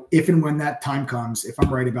 you know, if and when that time comes, if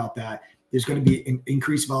I'm right about that, there's going to be an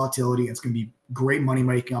increased volatility. It's going to be great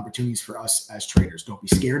money-making opportunities for us as traders. Don't be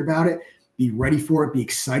scared about it. Be ready for it. Be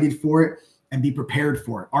excited for it, and be prepared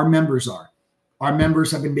for it. Our members are. Our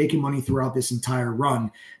members have been making money throughout this entire run,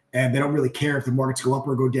 and they don't really care if the markets go up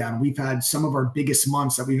or go down. We've had some of our biggest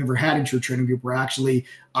months that we've ever had in True Trading Group were actually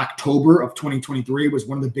October of 2023 was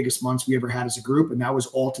one of the biggest months we ever had as a group, and that was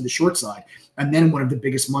all to the short side. And then one of the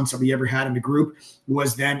biggest months that we ever had in the group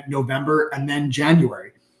was then November and then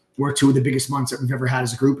January were two of the biggest months that we've ever had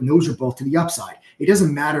as a group, and those are both to the upside. It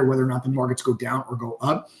doesn't matter whether or not the markets go down or go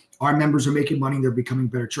up. Our members are making money. They're becoming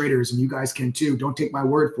better traders, and you guys can too. Don't take my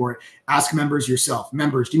word for it. Ask members yourself.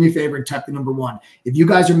 Members, do me a favor and type the number 1. If you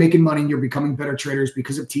guys are making money and you're becoming better traders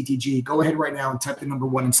because of TTG, go ahead right now and type the number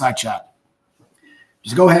 1 inside chat.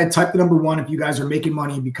 Just go ahead, type the number 1 if you guys are making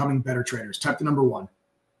money and becoming better traders. Type the number 1.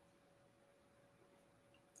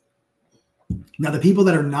 Now, the people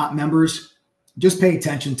that are not members, just pay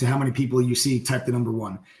attention to how many people you see type the number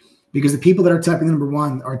 1. Because the people that are typing the number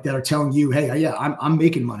 1 are that are telling you, hey, yeah, I'm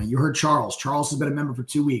making money. You heard Charles. Charles has been a member for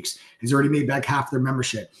 2 weeks, has already made back half their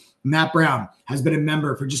membership. Matt Brown has been a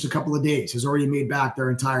member for just a couple of days, has already made back their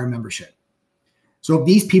entire membership. So if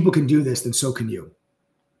these people can do this, then so can you.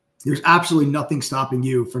 There's absolutely nothing stopping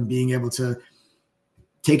you from being able to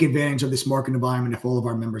take advantage of this market environment if all of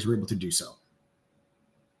our members were able to do so.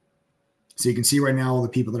 So you can see right now all the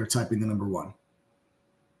people that are typing the number 1.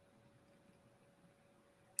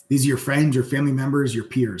 These are your friends, your family members, your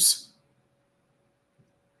peers.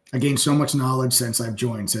 I gained so much knowledge since I've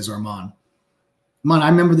joined, says Armand. Armand, I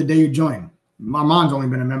remember the day you joined. Armand's only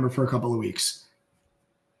been a member for a couple of weeks.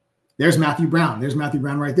 There's Matthew Brown. There's Matthew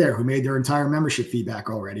Brown right there, who made their entire membership fee back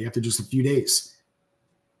already after just a few days.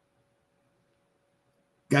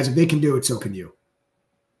 Guys, if they can do it, so can you.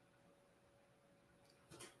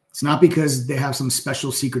 It's not because they have some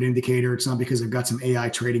special secret indicator. It's not because they've got some AI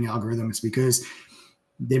trading algorithm. It's because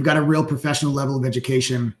they've got a real professional level of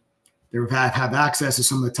education. They have access to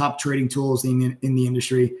some of the top trading tools in the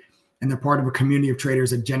industry, and they're part of a community of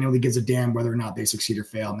traders that genuinely gives a damn whether or not they succeed or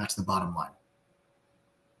fail, and that's the bottom line.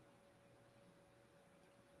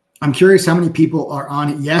 I'm curious how many people are on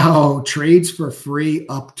it. Yeah, trades for free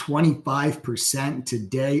up 25%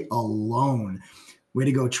 today alone. Way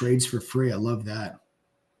to go, trades for free. I love that.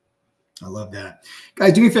 I love that.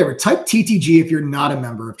 Guys, do me a favor. Type TTG if you're not a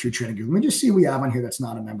member of True Trading Group. Let me just see who we have on here that's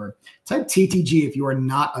not a member. Type TTG if you are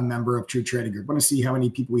not a member of True Trading Group. I want to see how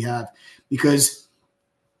many people we have because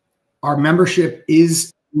our membership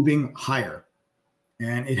is moving higher.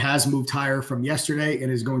 And it has moved higher from yesterday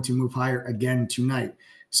and is going to move higher again tonight.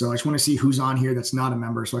 So I just want to see who's on here that's not a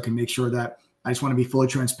member so I can make sure that I just want to be fully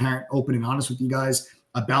transparent, open, and honest with you guys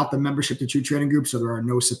about the membership to True Trading Group so there are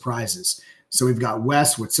no surprises. So we've got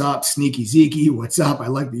Wes, what's up? Sneaky Zeke, what's up? I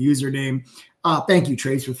like the username. Thank you,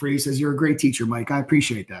 Trades for Free. Says, you're a great teacher, Mike. I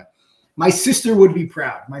appreciate that. My sister would be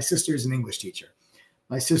proud. My sister is an English teacher.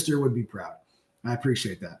 My sister would be proud. I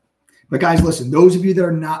appreciate that. But guys, listen, those of you that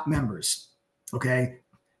are not members, okay,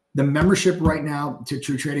 the membership right now to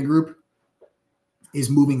True Trading Group is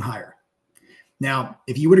moving higher. Now,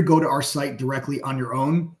 if you were to go to our site directly on your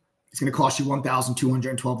own, it's going to cost you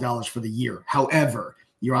 $1,212 for the year. However,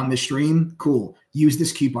 you're on this stream, cool. Use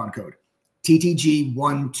this coupon code,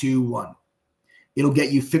 TTG121. It'll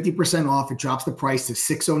get you 50% off. It drops the price to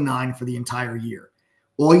 $609 for the entire year.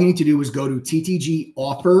 All you need to do is go to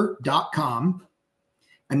ttgoffer.com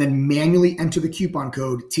and then manually enter the coupon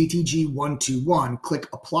code TTG121, click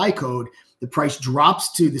apply code. The price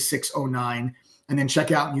drops to the $609 and then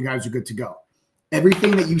check out and you guys are good to go.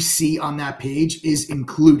 Everything that you see on that page is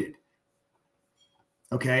included.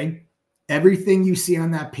 Okay? Everything you see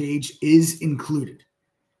on that page is included.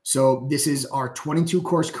 So this is our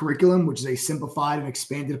 22-course curriculum, which is a simplified and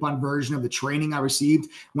expanded upon version of the training I received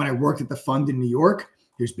when I worked at the fund in New York.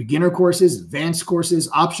 There's beginner courses, advanced courses,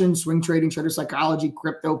 options, swing trading, trader psychology,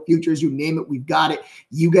 crypto, futures, you name it, we've got it.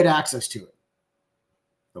 You get access to it.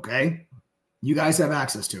 Okay? You guys have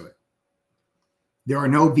access to it. There are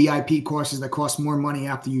no VIP courses that cost more money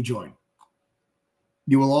after you join.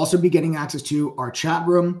 You will also be getting access to our chat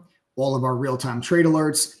room, all of our real-time trade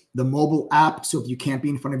alerts, the mobile app. So if you can't be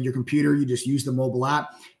in front of your computer, you just use the mobile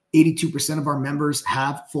app. 82% of our members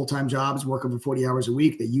have full-time jobs, work over 40 hours a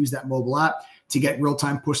week. They use that mobile app to get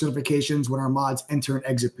real-time push notifications when our mods enter and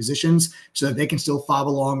exit positions so that they can still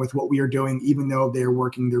follow along with what we are doing, even though they're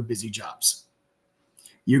working their busy jobs.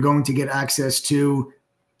 You're going to get access to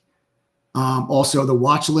also the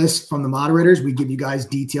watch list from the moderators. We give you guys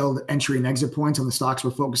detailed entry and exit points on the stocks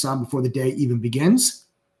we're focused on before the day even begins.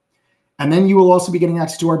 And then you will also be getting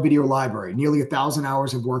access to our video library, nearly 1,000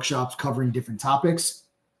 hours of workshops covering different topics.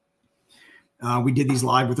 We did these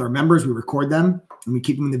live with our members. We record them and we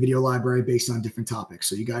keep them in the video library based on different topics.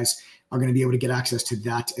 So you guys are going to be able to get access to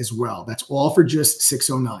that as well. That's all for just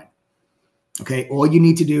 $609. Okay. All you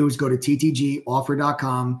need to do is go to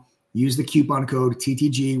ttgoffer.com, use the coupon code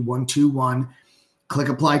TTG121, click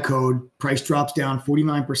apply code. Price drops down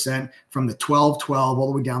 49% from the $1,212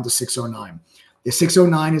 all the way down to $609. The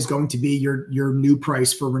 $609 is going to be your new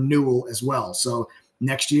price for renewal as well. So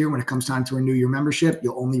next year, when it comes time to renew your membership,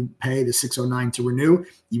 you'll only pay the $609 to renew.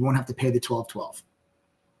 You won't have to pay the $1,212.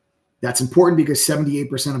 That's important because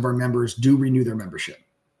 78% of our members do renew their membership.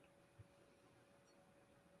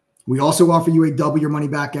 We also offer you a double your money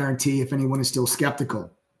back guarantee if anyone is still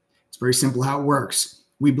skeptical. It's very simple how it works.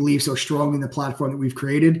 We believe so strongly in the platform that we've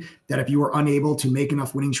created that if you are unable to make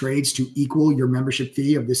enough winning trades to equal your membership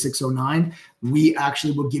fee of the $609, we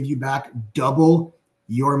actually will give you back double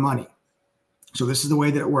your money. So this is the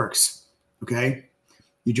way that it works. Okay.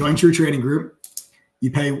 You join True Trading Group,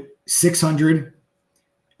 you pay $609.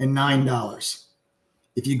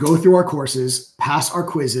 If you go through our courses, pass our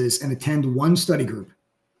quizzes, and attend one study group,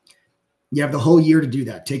 you have the whole year to do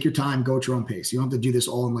that. Take your time, go at your own pace. You don't have to do this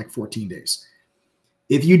all in like 14 days.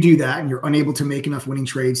 If you do that and you're unable to make enough winning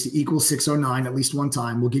trades to equal $609 at least one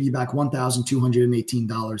time, we'll give you back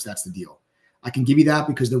 $1,218. That's the deal. I can give you that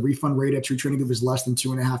because the refund rate at True Trading Group is less than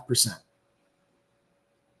 2.5%.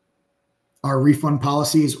 Our refund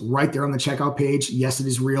policy is right there on the checkout page. Yes, it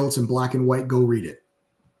is real. It's in black and white. Go read it.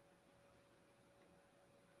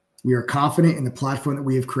 We are confident in the platform that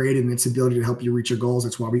we have created and its ability to help you reach your goals.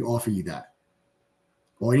 That's why we offer you that.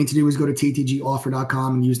 All you need to do is go to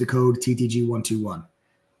ttgoffer.com and use the code TTG121.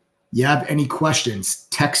 You have any questions,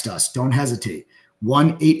 text us. Don't hesitate.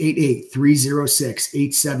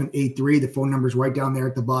 1-888-306-8783. The phone number is right down there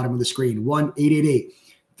at the bottom of the screen.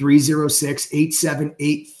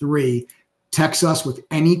 1-888-306-8783. Text us with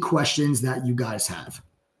any questions that you guys have.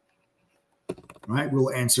 All right,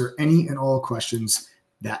 we'll answer any and all questions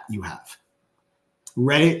that you have.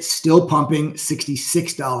 Reddit still pumping,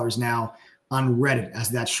 $66 now on Reddit as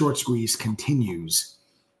that short squeeze continues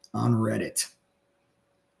on Reddit.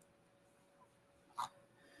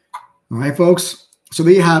 All right, folks. So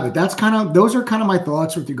there you have it. Those are kind of my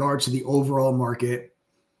thoughts with regards to the overall market.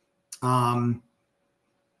 And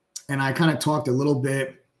I kind of talked a little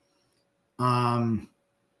bit.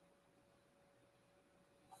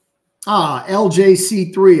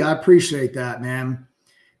 LJC3, I appreciate that, man.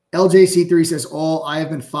 LJC3 says, I have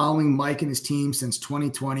been following Mike and his team since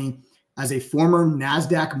 2020. As a former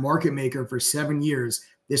NASDAQ market maker for 7 years,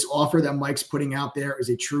 this offer that Mike's putting out there is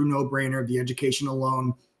a true no-brainer. The education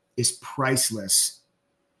alone is priceless.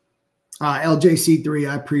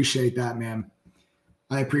 LJC3, I appreciate that, man.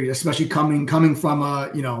 I appreciate it, especially coming from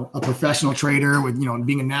a professional trader with,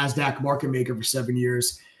 being a NASDAQ market maker for 7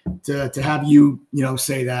 years to have you,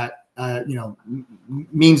 say that,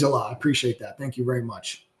 means a lot. I appreciate that. Thank you very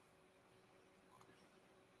much.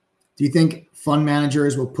 Do you think fund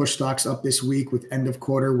managers will push stocks up this week with end of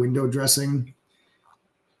quarter window dressing?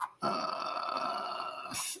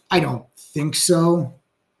 I don't think so.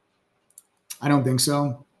 I don't think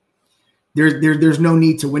so. There's no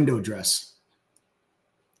need to window dress.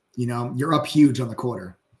 You know, you're up huge on the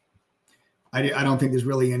quarter. I don't think there's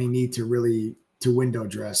really any need to window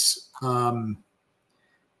dress. You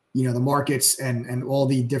know, the markets and all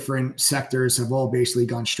the different sectors have all basically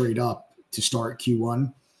gone straight up to start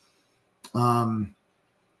Q1.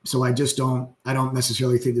 So I don't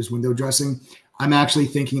necessarily think there's window dressing. I'm actually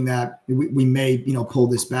thinking that we may, you know, pull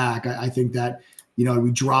this back. I think that, you know,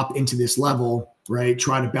 we drop into this level, right?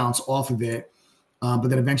 Try to bounce off of it. But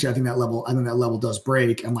then eventually I think that level does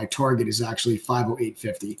break, and my target is actually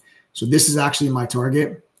 508.50. So this is actually my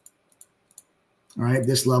target. All right,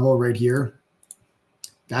 this level right here,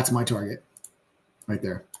 that's my target right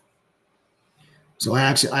there. So I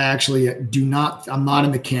actually I'm not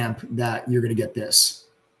in the camp that you're going to get this.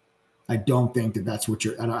 I don't think that that's what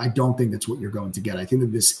I don't think that's what you're going to get. I think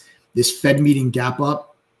that this Fed meeting gap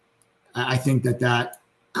up, I think that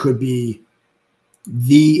could be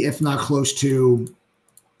if not close to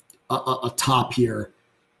a top here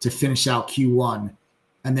to finish out Q1.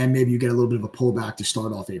 And then maybe you get a little bit of a pullback to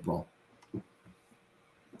start off April.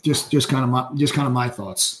 Just kind of my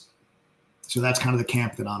thoughts. So that's kind of the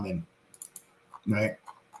camp that I'm in, right?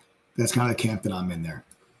 That's kind of the camp that I'm in there.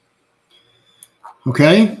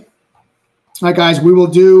 Okay. All right, guys,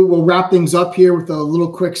 we'll wrap things up here with a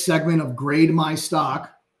little quick segment of grade my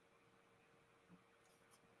stock.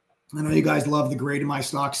 I know you guys love the grade my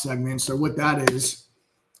stock segment. So what that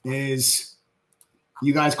is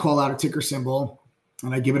you guys call out a ticker symbol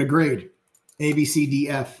and I give it a grade. A, B, C, D,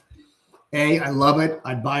 F. A, I love it.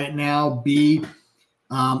 I'd buy it now. B,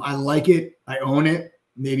 I like it. I own it.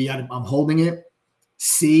 Maybe I'm holding it.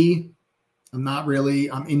 C, I'm not really.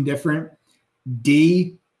 I'm indifferent.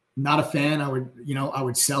 D, not a fan. I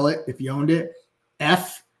would sell it if you owned it.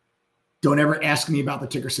 F, don't ever ask me about the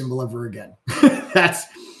ticker symbol ever again.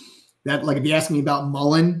 Like if you ask me about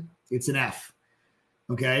Mullen, it's an F.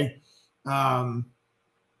 Okay. But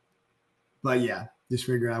yeah, just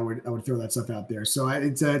figure I would throw that stuff out there. So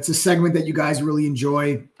it's a segment that you guys really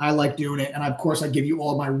enjoy. I like doing it. And of course I give you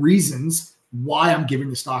all my reasons why I'm giving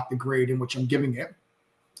the stock the grade in which I'm giving it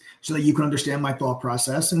so that you can understand my thought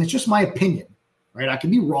process. And it's just my opinion, right? I can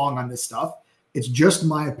be wrong on this stuff. It's just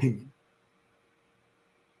my opinion.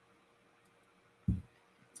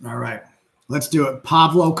 All right, let's do it.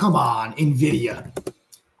 Pablo, come on. NVIDIA.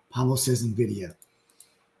 Pablo says NVIDIA.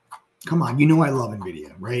 Come on, you know I love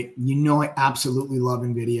NVIDIA, right? You know I absolutely love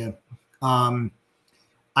NVIDIA. I'm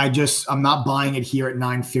not buying it here at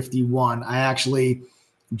 951. I actually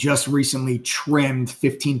just recently trimmed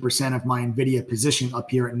 15% of my NVIDIA position up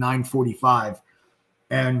here at 945.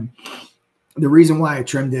 And the reason why I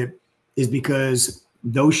trimmed it is because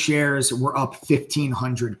those shares were up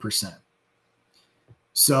 1,500%.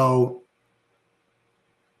 So,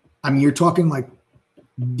 I mean, you're talking like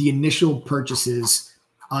the initial purchases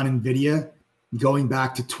on NVIDIA going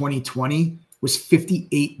back to 2020 was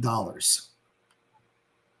 $58.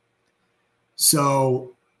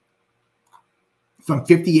 So from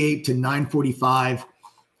 58 to 945,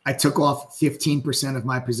 I took off 15% of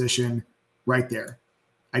my position right there.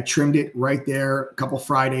 I trimmed it right there a couple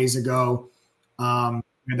Fridays ago. We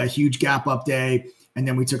had that huge gap up day, and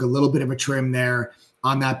then we took a little bit of a trim there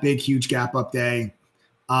on that big, huge gap up day,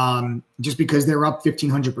 just because they're up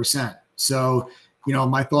 1,500%. So, you know,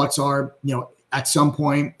 my thoughts are, you know, at some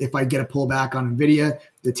point, if I get a pullback on NVIDIA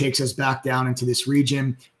that takes us back down into this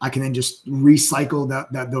region, I can then just recycle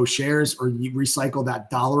those shares or recycle that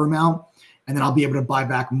dollar amount. And then I'll be able to buy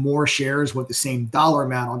back more shares with the same dollar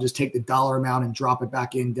amount. I'll just take the dollar amount and drop it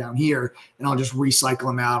back in down here, and I'll just recycle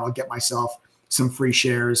them out. I'll get myself some free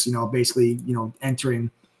shares, you know, basically, you know, entering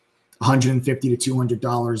 $150 to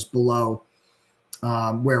 $200 below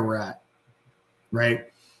where we're at, right?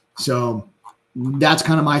 So that's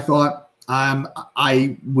kind of my thought.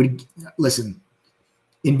 I would listen.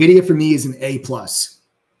 NVIDIA for me is an A+.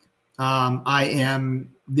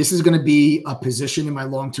 This is going to be a position in my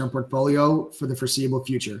long-term portfolio for the foreseeable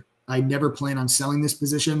future. I never plan on selling this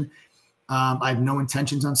position. I have no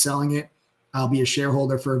intentions on selling it. I'll be a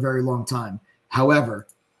shareholder for a very long time. However,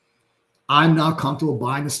 I'm not comfortable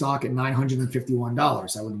buying the stock at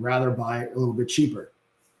 $951. I would rather buy it a little bit cheaper.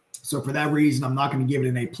 So for that reason, I'm not going to give it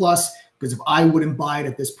an A+, because if I wouldn't buy it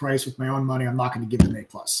at this price with my own money, I'm not going to give it an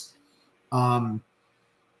A+.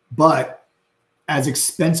 But as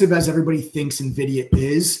expensive as everybody thinks NVIDIA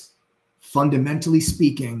is, fundamentally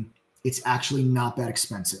speaking, it's actually not that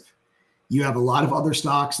expensive. You have a lot of other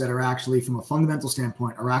stocks that are actually, from a fundamental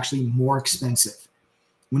standpoint, are actually more expensive.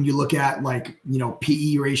 When you look at, like, you know,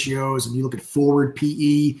 PE ratios and you look at forward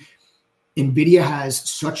PE, NVIDIA has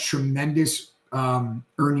such tremendous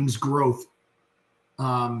earnings growth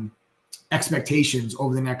expectations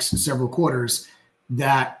over the next several quarters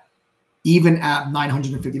that even at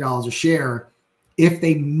 $950 a share, if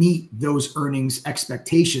they meet those earnings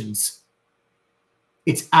expectations,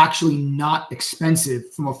 it's actually not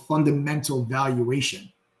expensive from a fundamental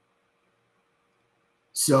valuation.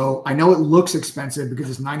 So I know it looks expensive because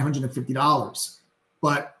it's $950,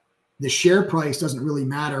 but the share price doesn't really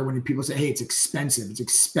matter when people say, hey, it's expensive. It's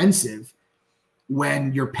expensive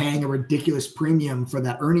when you're paying a ridiculous premium for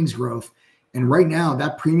that earnings growth. And right now,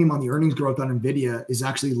 that premium on the earnings growth on NVIDIA is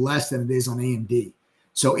actually less than it is on AMD.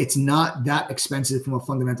 So it's not that expensive from a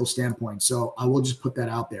fundamental standpoint. So I will just put that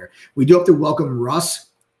out there. We do have to welcome Russ.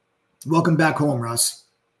 Welcome back home, Russ.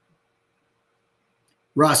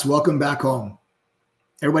 Russ, welcome back home.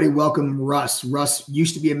 Everybody welcome Russ. Russ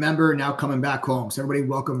used to be a member, now coming back home. So everybody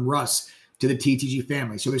welcome Russ to the TTG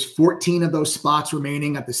family. So there's 14 of those spots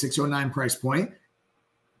remaining at the 609 price point.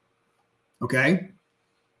 Okay.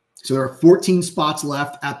 So there are 14 spots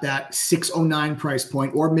left at that 609 price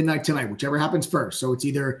point or midnight tonight, whichever happens first. So it's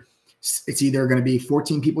either going to be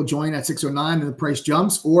 14 people join at 609 and the price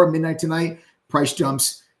jumps, or midnight tonight, price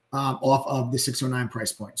jumps off of the 609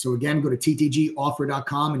 price point. So again, go to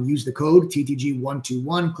ttgoffer.com and use the code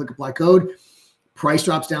TTG121, click apply code. Price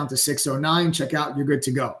drops down to 609. Check out, you're good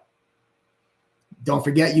to go. Don't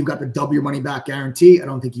forget, you've got the double your money back guarantee. I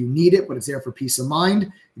don't think you need it, but it's there for peace of mind.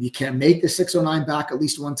 If you can't make the 609 back at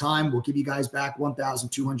least one time, we'll give you guys back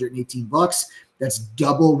 $1,218. That's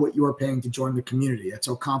double what you are paying to join the community. That's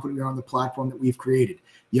how confident we are on the platform that we've created.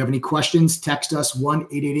 You have any questions, text us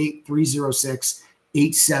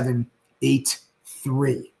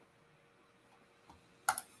 1-888-306-8783.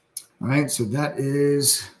 All right, so that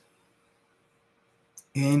is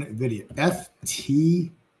NVIDIA.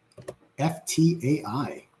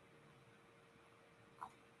 FTAI.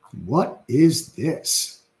 What is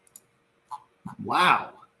this? Wow.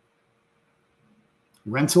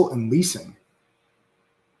 Rental and leasing.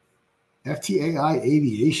 FTAI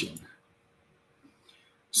Aviation.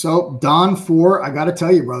 So Don 4, I got to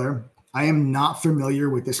tell you, brother, I am not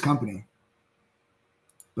familiar with this company,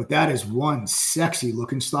 but that is one sexy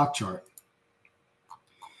looking stock chart.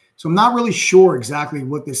 So I'm not really sure exactly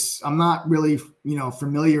what this, I'm not really,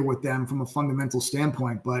 familiar with them from a fundamental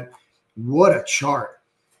standpoint, but what a chart.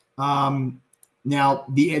 Now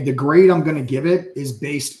the grade I'm going to give it is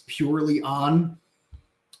based purely on,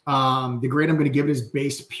 the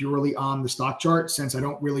stock chart, since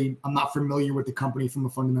I'm not familiar with the company from a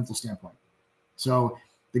fundamental standpoint. So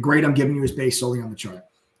the grade I'm giving you is based solely on the chart.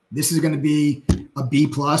 This is going to be a B+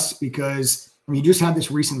 because you just had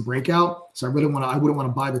this recent breakout, so I wouldn't want to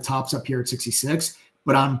buy the tops up here at 66,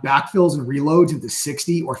 but on backfills and reloads into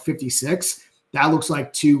 60 or 56, that looks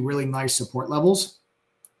like two really nice support levels,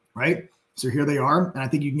 right? So here they are, and I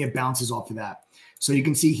think you can get bounces off of that. So you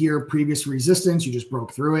can see here previous resistance, you just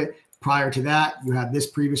broke through it. Prior to that, you had this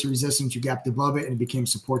previous resistance, you gapped above it, and it became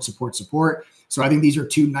support, support, support. So I think these are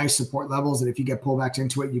two nice support levels that if you get pullbacks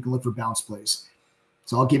into it, you can look for bounce plays.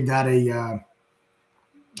 So I'll give that a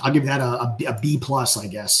B+, I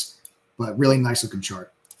guess, but really nice looking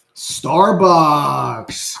chart.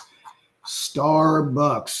 Starbucks. It's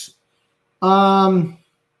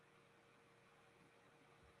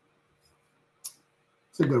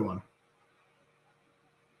a good one.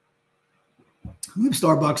 I'll give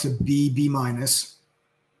Starbucks a B+.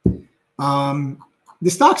 The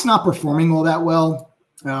stock's not performing all that well.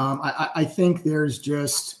 I think there's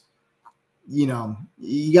just, you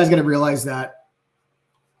guys got to realize that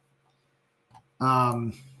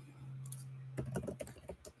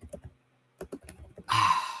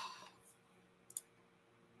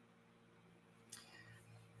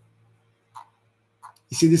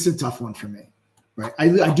you see, this is a tough one for me, right?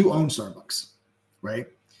 I do own Starbucks, right?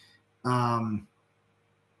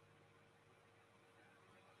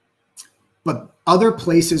 But other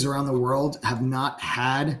places around the world have not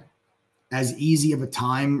had as easy of a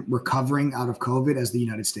time recovering out of COVID as the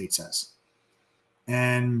United States has.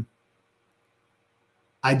 And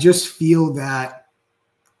I just feel that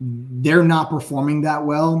they're not performing that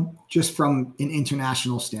well just from an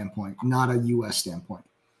international standpoint, not a U.S. standpoint.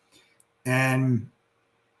 And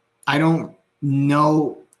I don't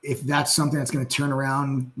know if that's something that's going to turn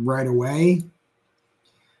around right away.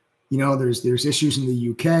 There's issues in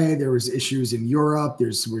the UK, there was issues in Europe,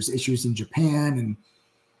 there's issues in Japan, and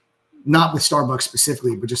not with Starbucks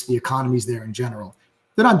specifically, but just the economies there in general.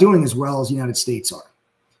 They're not doing as well as the United States are.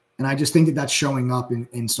 And I just think that that's showing up in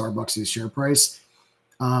Starbucks' share price.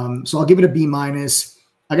 So I'll give it a B-. I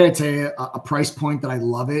got to tell you, a price point that I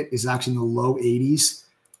love it is actually in the low 80s.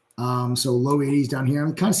 So low 80s down here.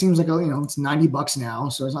 It kind of seems like, it's $90 now,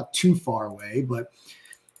 so it's not too far away, but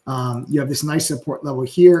you have this nice support level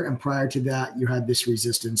here. And prior to that, you had this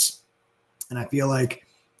resistance. And I feel like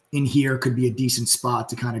in here could be a decent spot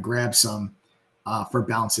to kind of grab some for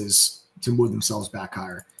bounces to move themselves back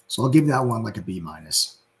higher. So I'll give that one like a B-.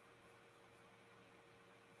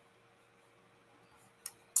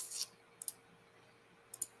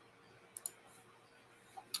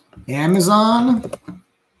 Amazon.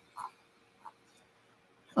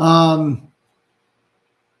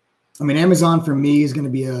 Amazon for me is going to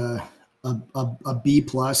be a B+,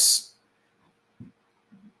 2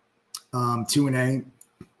 A.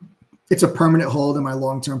 It's a permanent hold in my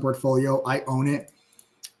long-term portfolio. I own it.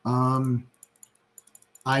 I'm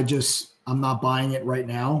not buying it right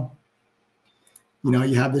now.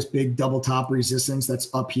 You have this big double top resistance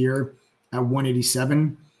that's up here at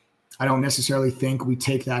 187. I don't necessarily think we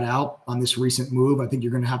take that out on this recent move. I think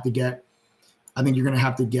you're going to have to get, a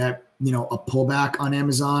pullback on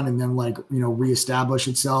Amazon and then reestablish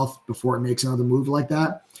itself before it makes another move like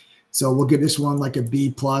that. So we'll give this one like a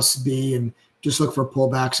B+, B, and just look for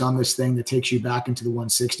pullbacks on this thing that takes you back into the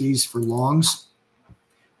 160s for longs.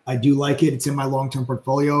 I do like it. It's in my long-term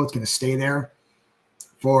portfolio. It's going to stay there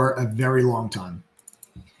for a very long time.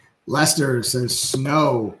 Lester says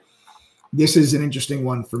Snow. This is an interesting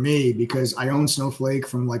one for me because I own Snowflake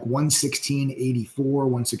from like 116.84,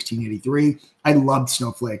 116.83. I loved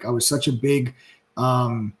Snowflake. I was such a big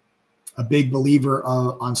believer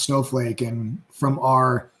on Snowflake, and we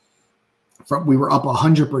were up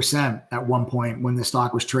 100% at one point when the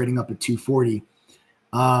stock was trading up at 240.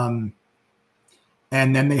 And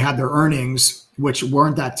then they had their earnings, which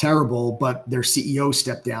weren't that terrible, but their CEO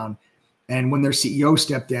stepped down. And when their CEO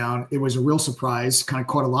stepped down, it was a real surprise, kind of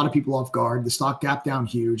caught a lot of people off guard. The stock gapped down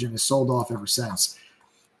huge and has sold off ever since.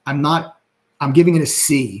 I'm giving it a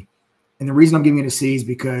C. And the reason I'm giving it a C is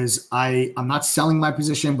because I'm not selling my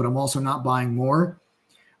position, but I'm also not buying more.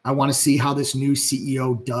 I want to see how this new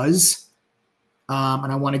CEO does.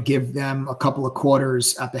 And I want to give them a couple of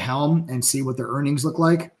quarters at the helm and see what their earnings look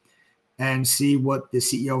like and see what the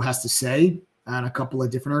CEO has to say on a couple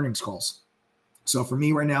of different earnings calls. So for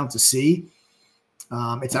me right now, it's a C.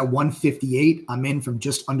 It's at 158. I'm in from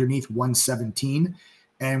just underneath 117.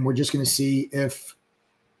 And we're just going to see if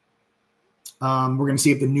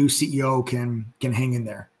the new CEO can hang in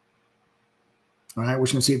there. All right, we're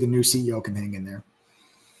just going to see if the new CEO can hang in there.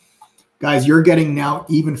 Guys, you're getting now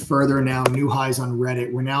even further now, new highs on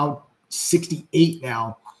Reddit. We're now 68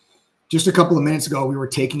 now. Just a couple of minutes ago, we were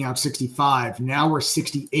taking out 65. Now we're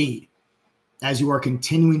 68 as you are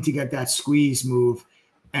continuing to get that squeeze move.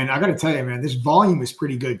 And I got to tell you, man, this volume is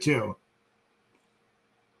pretty good too.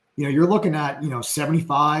 You're looking at,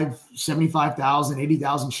 75,000,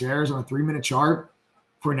 80,000 shares on a 3-minute chart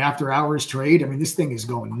for an after hours trade. I mean, this thing is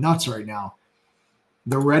going nuts right now.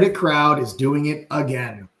 The Reddit crowd is doing it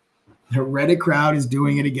again. The Reddit crowd is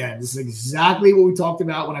doing it again. This is exactly what we talked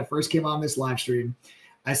about when I first came on this live stream.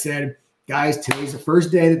 I said, guys, today's the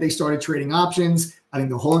first day that they started trading options. I think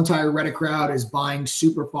the whole entire Reddit crowd is buying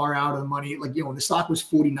super far out of the money. Like, when the stock was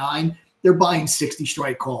 49, they're buying 60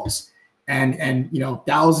 strike calls. And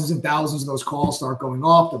thousands and thousands of those calls start going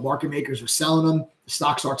off. The market makers are selling them. The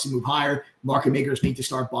stock starts to move higher. Market makers need to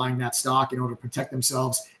start buying that stock in order to protect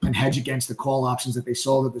themselves and hedge against the call options that they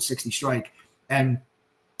sold at the 60 strike. And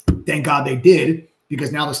thank God they did,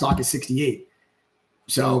 because now the stock is 68.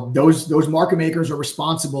 So those market makers are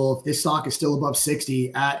responsible if this stock is still above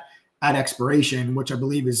 60 at expiration, which I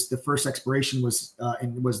believe is the first expiration was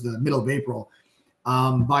the middle of April.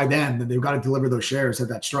 By then they've got to deliver those shares at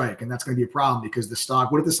that strike, and that's going to be a problem because the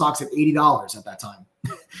stock. What if the stock's at $80 at that time?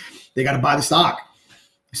 They got to buy the stock.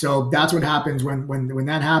 So that's what happens when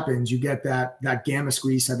that happens. You get that gamma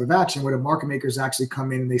squeeze type of action where the market makers actually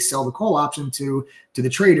come in and they sell the call option to the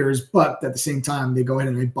traders, but at the same time they go ahead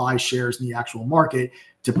and they buy shares in the actual market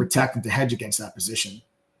to protect and to hedge against that position.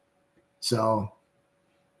 So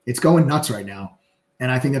it's going nuts right now, and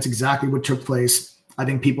I think that's exactly what took place. I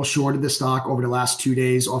think people shorted the stock over the last 2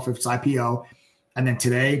 days off of its IPO, and then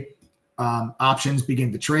today options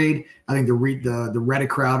begin to trade. I think the Reddit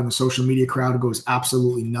crowd and the social media crowd goes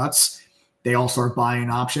absolutely nuts. They all start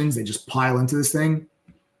buying options. They just pile into this thing.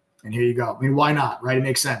 And here you go. I mean, why not, right? It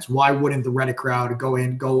makes sense. Why wouldn't the Reddit crowd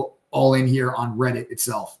go all in here on Reddit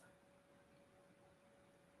itself?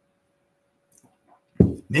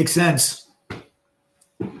 Makes sense,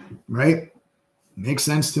 right? Makes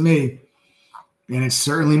sense to me. And it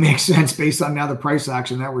certainly makes sense based on now the price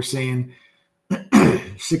action that we're seeing.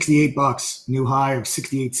 $68, new high of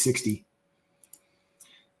 68.60.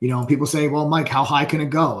 People say, well, Mike, how high can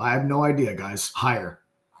it go? I have no idea, guys. Higher.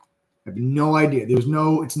 I have no idea.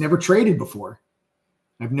 It's never traded before.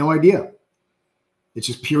 I have no idea. It's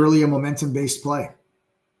just purely a momentum-based play.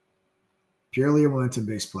 Purely a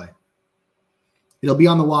momentum-based play. It'll be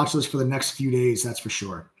on the watch list for the next few days, that's for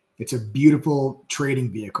sure. It's a beautiful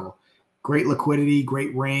trading vehicle. Great liquidity,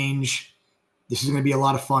 great range. This is going to be a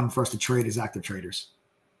lot of fun for us to trade as active traders.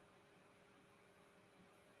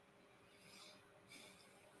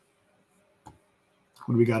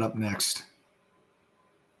 What do we got up next?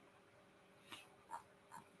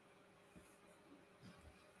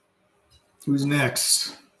 Who's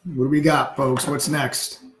next? What do we got, folks? What's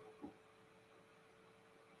next?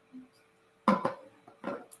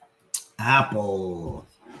 Apple.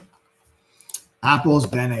 Apple's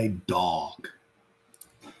been a dog.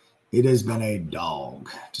 It has been a dog.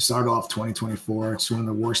 To start off 2024, it's one of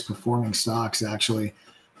the worst performing stocks, actually.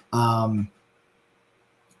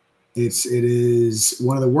 It is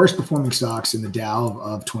one of the worst performing stocks in the Dow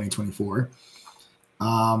of 2024.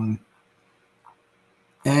 And,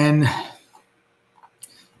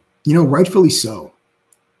 you know, rightfully so.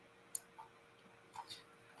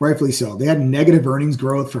 Rightfully so. They had negative earnings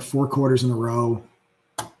growth for 4 quarters in a row,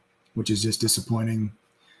 which is just disappointing.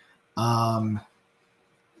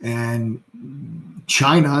 And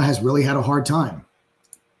China has really had a hard time.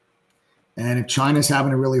 And if China's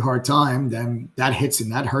having a really hard time, then that hits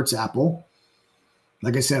and that hurts Apple.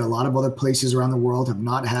 Like I said, a lot of other places around the world have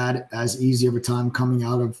not had as easy of a time coming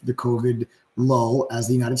out of the COVID lull as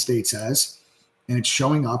the United States has. And it's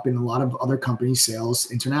showing up in a lot of other companies' sales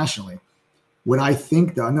internationally. What I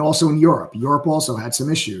think, though, and also in Europe also had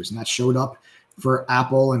some issues, and that showed up for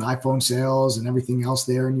Apple and iPhone sales and everything else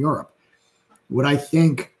there in Europe. What I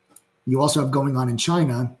think you also have going on in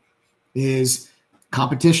China is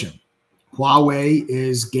competition. Huawei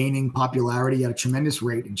is gaining popularity at a tremendous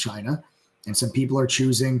rate in China, and some people are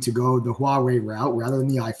choosing to go the Huawei route rather than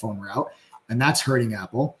the iPhone route, and that's hurting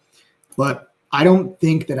Apple. But I don't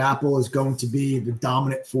think that Apple is going to be the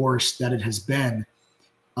dominant force that it has been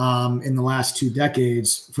in the last 2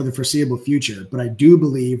 decades for the foreseeable future. But I do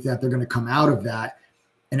believe that they're going to come out of that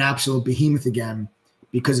an absolute behemoth again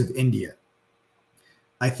because of India.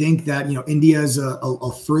 I think that, you know, India is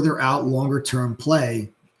a further out, longer term play,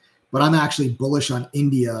 but I'm actually bullish on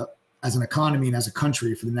India as an economy and as a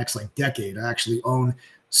country for the next decade. I actually own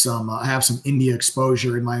some, I have some India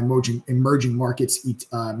exposure in my emerging markets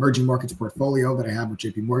portfolio that I have with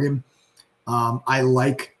JP Morgan. I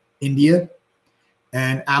like India,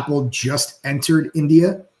 and Apple just entered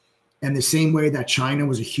India. And the same way that China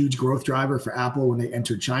was a huge growth driver for Apple when they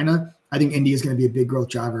entered China, I think India is going to be a big growth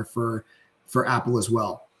driver for Apple as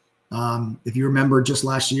well. If you remember, just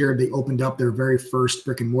last year, they opened up their very first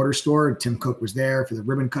brick and mortar store. Tim Cook was there for the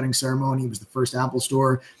ribbon cutting ceremony. It was the first Apple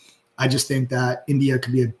store. I just think that India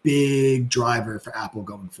could be a big driver for Apple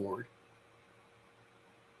going forward.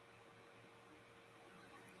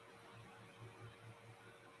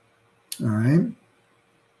 All right.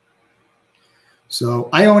 So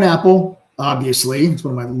I own Apple, obviously. It's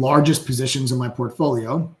one of my largest positions in my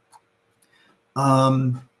portfolio.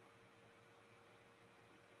 But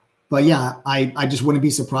yeah, I just wouldn't be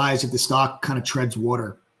surprised if the stock kind of treads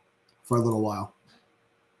water for a little while.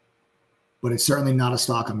 But it's certainly not a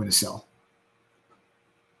stock I'm going to sell.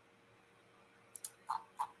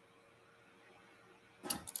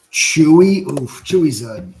 Chewy, oof, Chewy's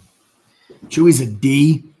a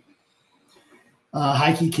D.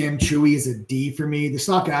 Heike Kim, Chewy is a D for me. The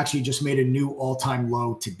stock actually just made a new all-time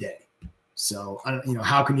low today. So,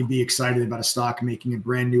 how can you be excited about a stock making a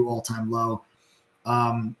brand new all-time low?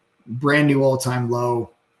 Brand new all-time low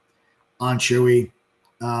on Chewy.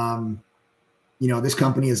 This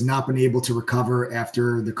company has not been able to recover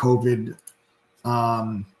after the COVID,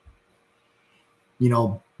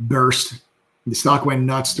 burst. The stock went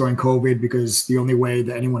nuts during COVID because the only way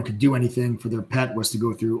that anyone could do anything for their pet was to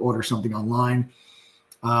go through order something online.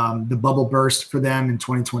 The bubble burst for them in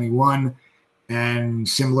 2021, and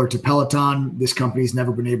similar to Peloton, this company's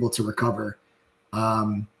never been able to recover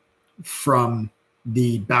from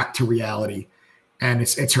the back to reality, and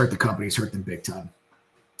it's hurt the company. It's hurt them big time.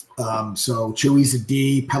 So Chewy's a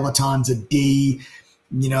D, Peloton's a D.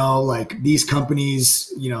 These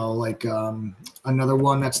companies, another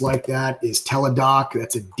one that's like that is Teladoc.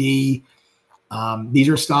 That's a D. These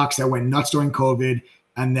are stocks that went nuts during COVID,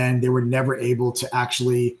 and then they were never able to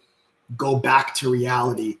actually go back to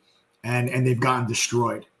reality, and they've gotten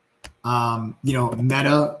destroyed.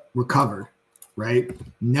 Meta recovered, right?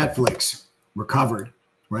 Netflix recovered,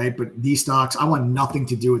 right? But these stocks, I want nothing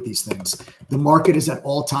to do with these things. The market is at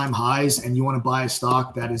all-time highs, and you want to buy a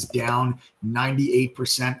stock that is down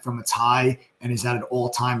 98% from its high and is at an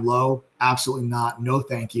all-time low? Absolutely not. No,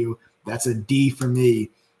 thank you. That's a D for me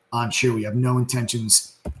on Chewy. I have no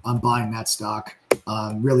intentions on buying that stock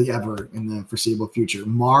really ever in the foreseeable future.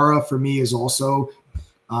 Mara for me is also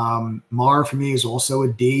a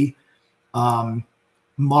D.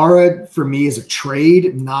 Mara for me is a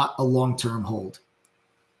trade, not a long-term hold.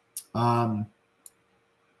 I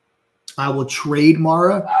will trade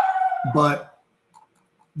Mara, but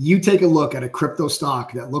you take a look at a crypto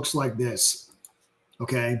stock that looks like this,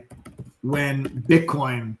 okay? When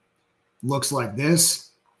Bitcoin looks like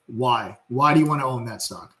this, why? Why do you want to own that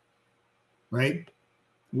stock, right?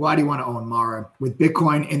 Why do you want to own Mara? With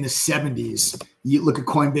Bitcoin in the 70s, you look at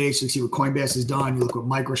Coinbase, you see what Coinbase has done, you look what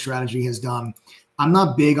MicroStrategy has done. I'm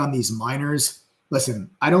not big on these miners. Listen,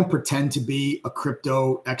 I don't pretend to be a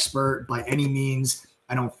crypto expert by any means.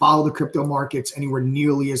 I don't follow the crypto markets anywhere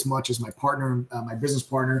nearly as much as my partner, my business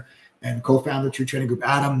partner and co-founder of True Trading Group,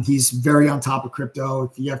 Adam. He's very on top of crypto.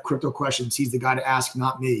 If you have crypto questions, he's the guy to ask,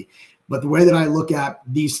 not me. But the way that I look at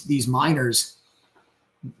these miners,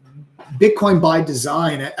 Bitcoin by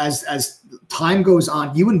design, as time goes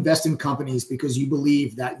on, you invest in companies because you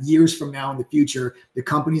believe that years from now in the future, the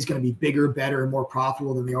company is going to be bigger, better, and more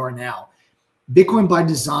profitable than they are now. Bitcoin by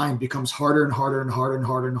design becomes harder and harder and harder and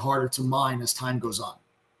harder and harder to mine as time goes on.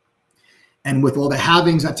 And with all the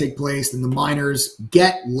halvings that take place, then the miners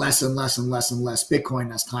get less and less and less and less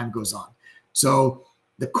Bitcoin as time goes on. So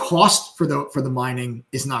the cost for the mining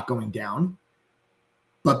is not going down,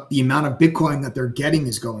 but the amount of Bitcoin that they're getting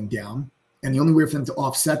is going down. And the only way for them to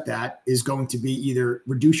offset that is going to be either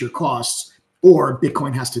reduce your costs or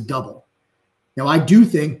Bitcoin has to double. Now, I do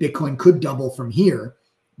think Bitcoin could double from here,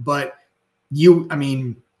 but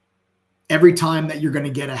every time that you're going to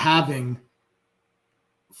get a halving,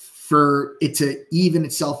 for it to even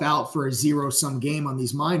itself out for a zero-sum game on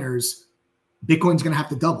these miners, Bitcoin's going to have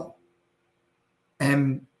to double.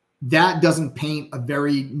 And that doesn't paint a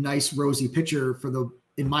very nice, rosy picture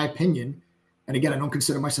in my opinion. And again, I don't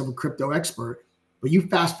consider myself a crypto expert, but you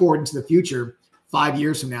fast forward into the future, 5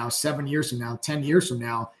 years from now, 7 years from now, 10 years from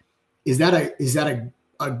now, is that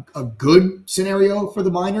a good scenario for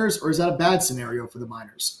the miners, or is that a bad scenario for the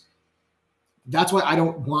miners? That's why I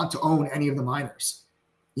don't want to own any of the miners.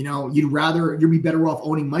 You'd be better off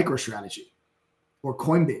owning MicroStrategy or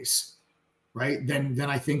Coinbase, right? Than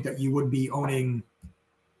I think that you would be owning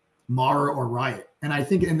Mara or Riot. And I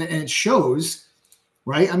think, and it shows,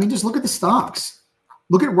 right? I mean, just look at the stocks.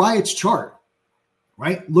 Look at Riot's chart,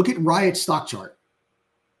 right? Look at Riot's stock chart.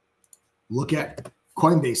 Look at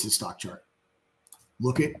Coinbase's stock chart.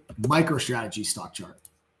 Look at MicroStrategy's stock chart.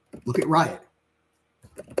 Look at Riot.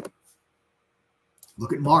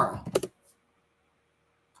 Look at Mara.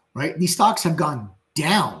 Right? These stocks have gone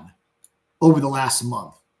down over the last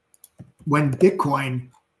month when Bitcoin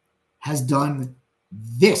has done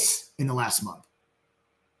this in the last month.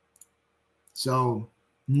 So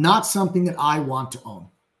not something that I want to own.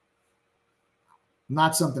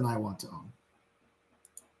 Not something I want to own.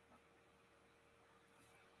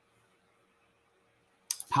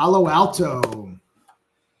 Palo Alto.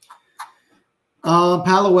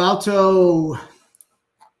 Palo Alto.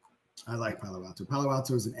 I like Palo Alto. Palo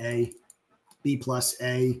Alto is an A, B plus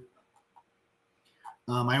A.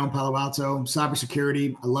 I own Palo Alto.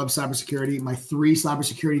 Cybersecurity. I love cybersecurity. My 3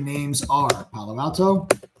 cybersecurity names are Palo Alto,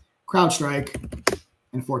 CrowdStrike,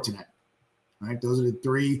 and Fortinet. All right, those are the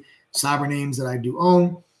 3 cyber names that I do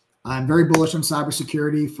own. I'm very bullish on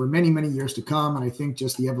cybersecurity for many, many years to come, and I think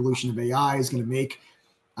just the evolution of AI is going to make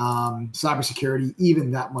cybersecurity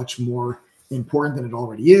even that much more important than it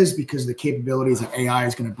already is, because of the capabilities that AI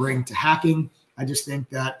is going to bring to hacking. I just think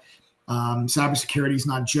that cybersecurity is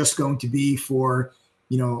not just going to be for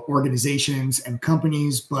organizations and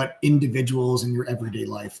companies, but individuals in your everyday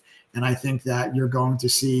life. And I think that you're going to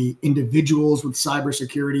see individuals with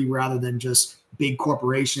cybersecurity rather than just big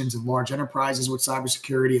corporations and large enterprises with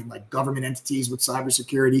cybersecurity and like government entities with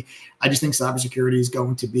cybersecurity. I just think cybersecurity is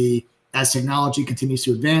going to be, as technology continues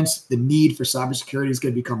to advance, the need for cybersecurity is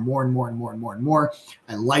going to become more and more and more and more and more.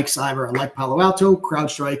 I like cyber. I like Palo Alto,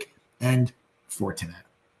 CrowdStrike, and Fortinet.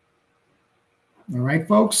 All right,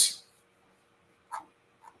 folks.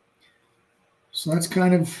 So that's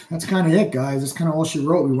kind of it, guys. That's kind of all she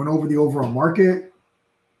wrote. We went over the overall market.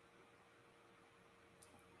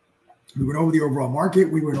 We went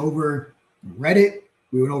over Reddit.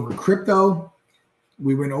 We went over crypto.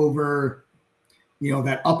 We went over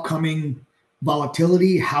that upcoming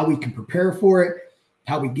volatility, how we can prepare for it,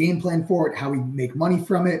 how we game plan for it, how we make money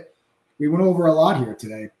from it. We went over a lot here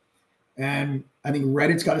today. And I think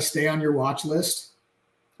Reddit's got to stay on your watch list.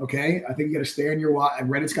 Okay. I think you got to stay on your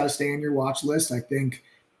Reddit's got to stay on your watch list. I think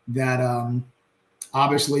that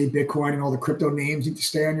Obviously, Bitcoin and all the crypto names need to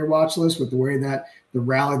stay on your watch list with the way that the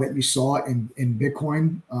rally that you saw in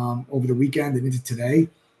Bitcoin over the weekend and into today.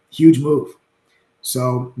 Huge move.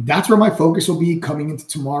 So that's where my focus will be coming into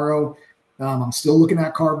tomorrow. I'm still looking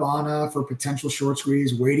at Carvana for potential short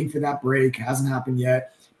squeeze, waiting for that break. Hasn't happened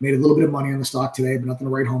yet. Made a little bit of money on the stock today, but nothing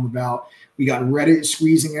to write home about. We got Reddit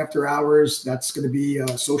squeezing after hours. That's going to be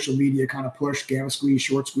a social media kind of push, gamma squeeze,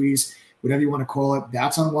 short squeeze, whatever you want to call it.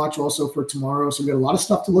 That's on watch also for tomorrow. So we got a lot of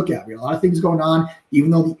stuff to look at. We got a lot of things going on. Even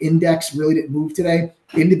though the index really didn't move today,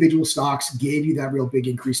 individual stocks gave you that real big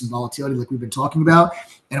increase in volatility like we've been talking about.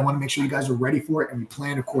 And I want to make sure you guys are ready for it and we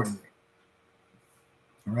plan accordingly.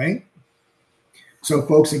 All right. So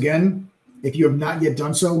folks, again, if you have not yet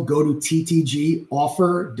done so, go to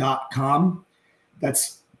ttgoffer.com.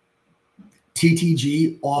 That's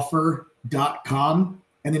ttgoffer.com.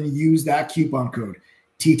 And then use that coupon code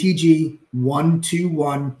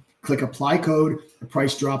TTG121. Click apply code. The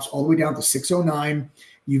price drops all the way down to $609.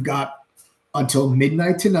 You've got until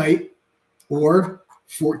midnight tonight or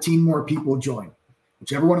 14 more people join.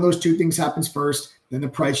 Whichever one of those two things happens first, then the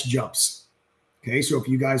price jumps. Okay, so if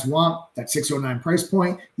you guys want that $609 price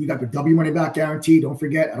point, you got the W money back guarantee. Don't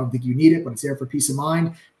forget, I don't think you need it, but it's there for peace of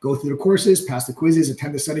mind. Go through the courses, pass the quizzes,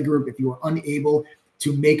 attend the study group. If you are unable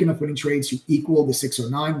to make enough winning trades to equal the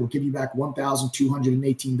 $609, we'll give you back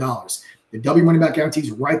 $1,218. The W money back guarantee is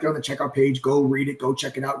right there on the checkout page. Go read it. Go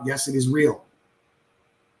check it out. Yes, it is real.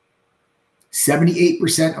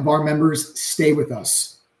 78% of our members stay with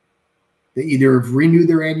us. They either have renewed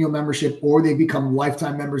their annual membership or they become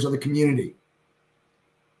lifetime members of the community.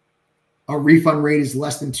 Our refund rate is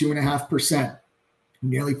less than 2.5%.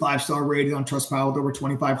 Nearly 5-star rated on Trustpilot with over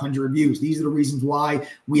 2,500 reviews. These are the reasons why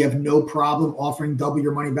we have no problem offering double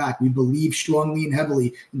your money back. We believe strongly and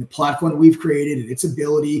heavily in the platform that we've created and its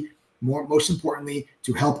ability, most importantly,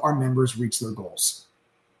 to help our members reach their goals.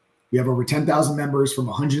 We have over 10,000 members from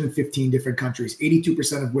 115 different countries,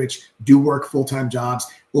 82% of which do work full-time jobs,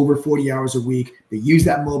 over 40 hours a week. They use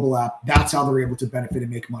that mobile app. That's how they're able to benefit and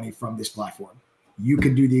make money from this platform. You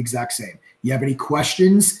can do the exact same. You have any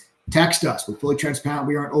questions? Text us. We're fully transparent.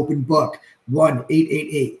 We are an open book.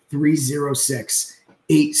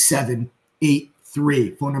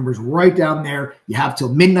 1-888-306-8783. Phone number is right down there. You have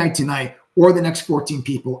till midnight tonight or the next 14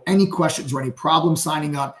 people. Any questions or any problems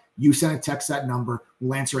signing up, you send a text that number.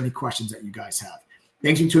 We'll answer any questions that you guys have.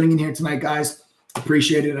 Thanks for tuning in here tonight, guys.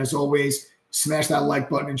 Appreciate it. As always, smash that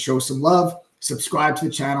like button and show some love. Subscribe to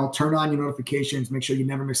the channel. Turn on your notifications. Make sure you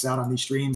never miss out on these streams.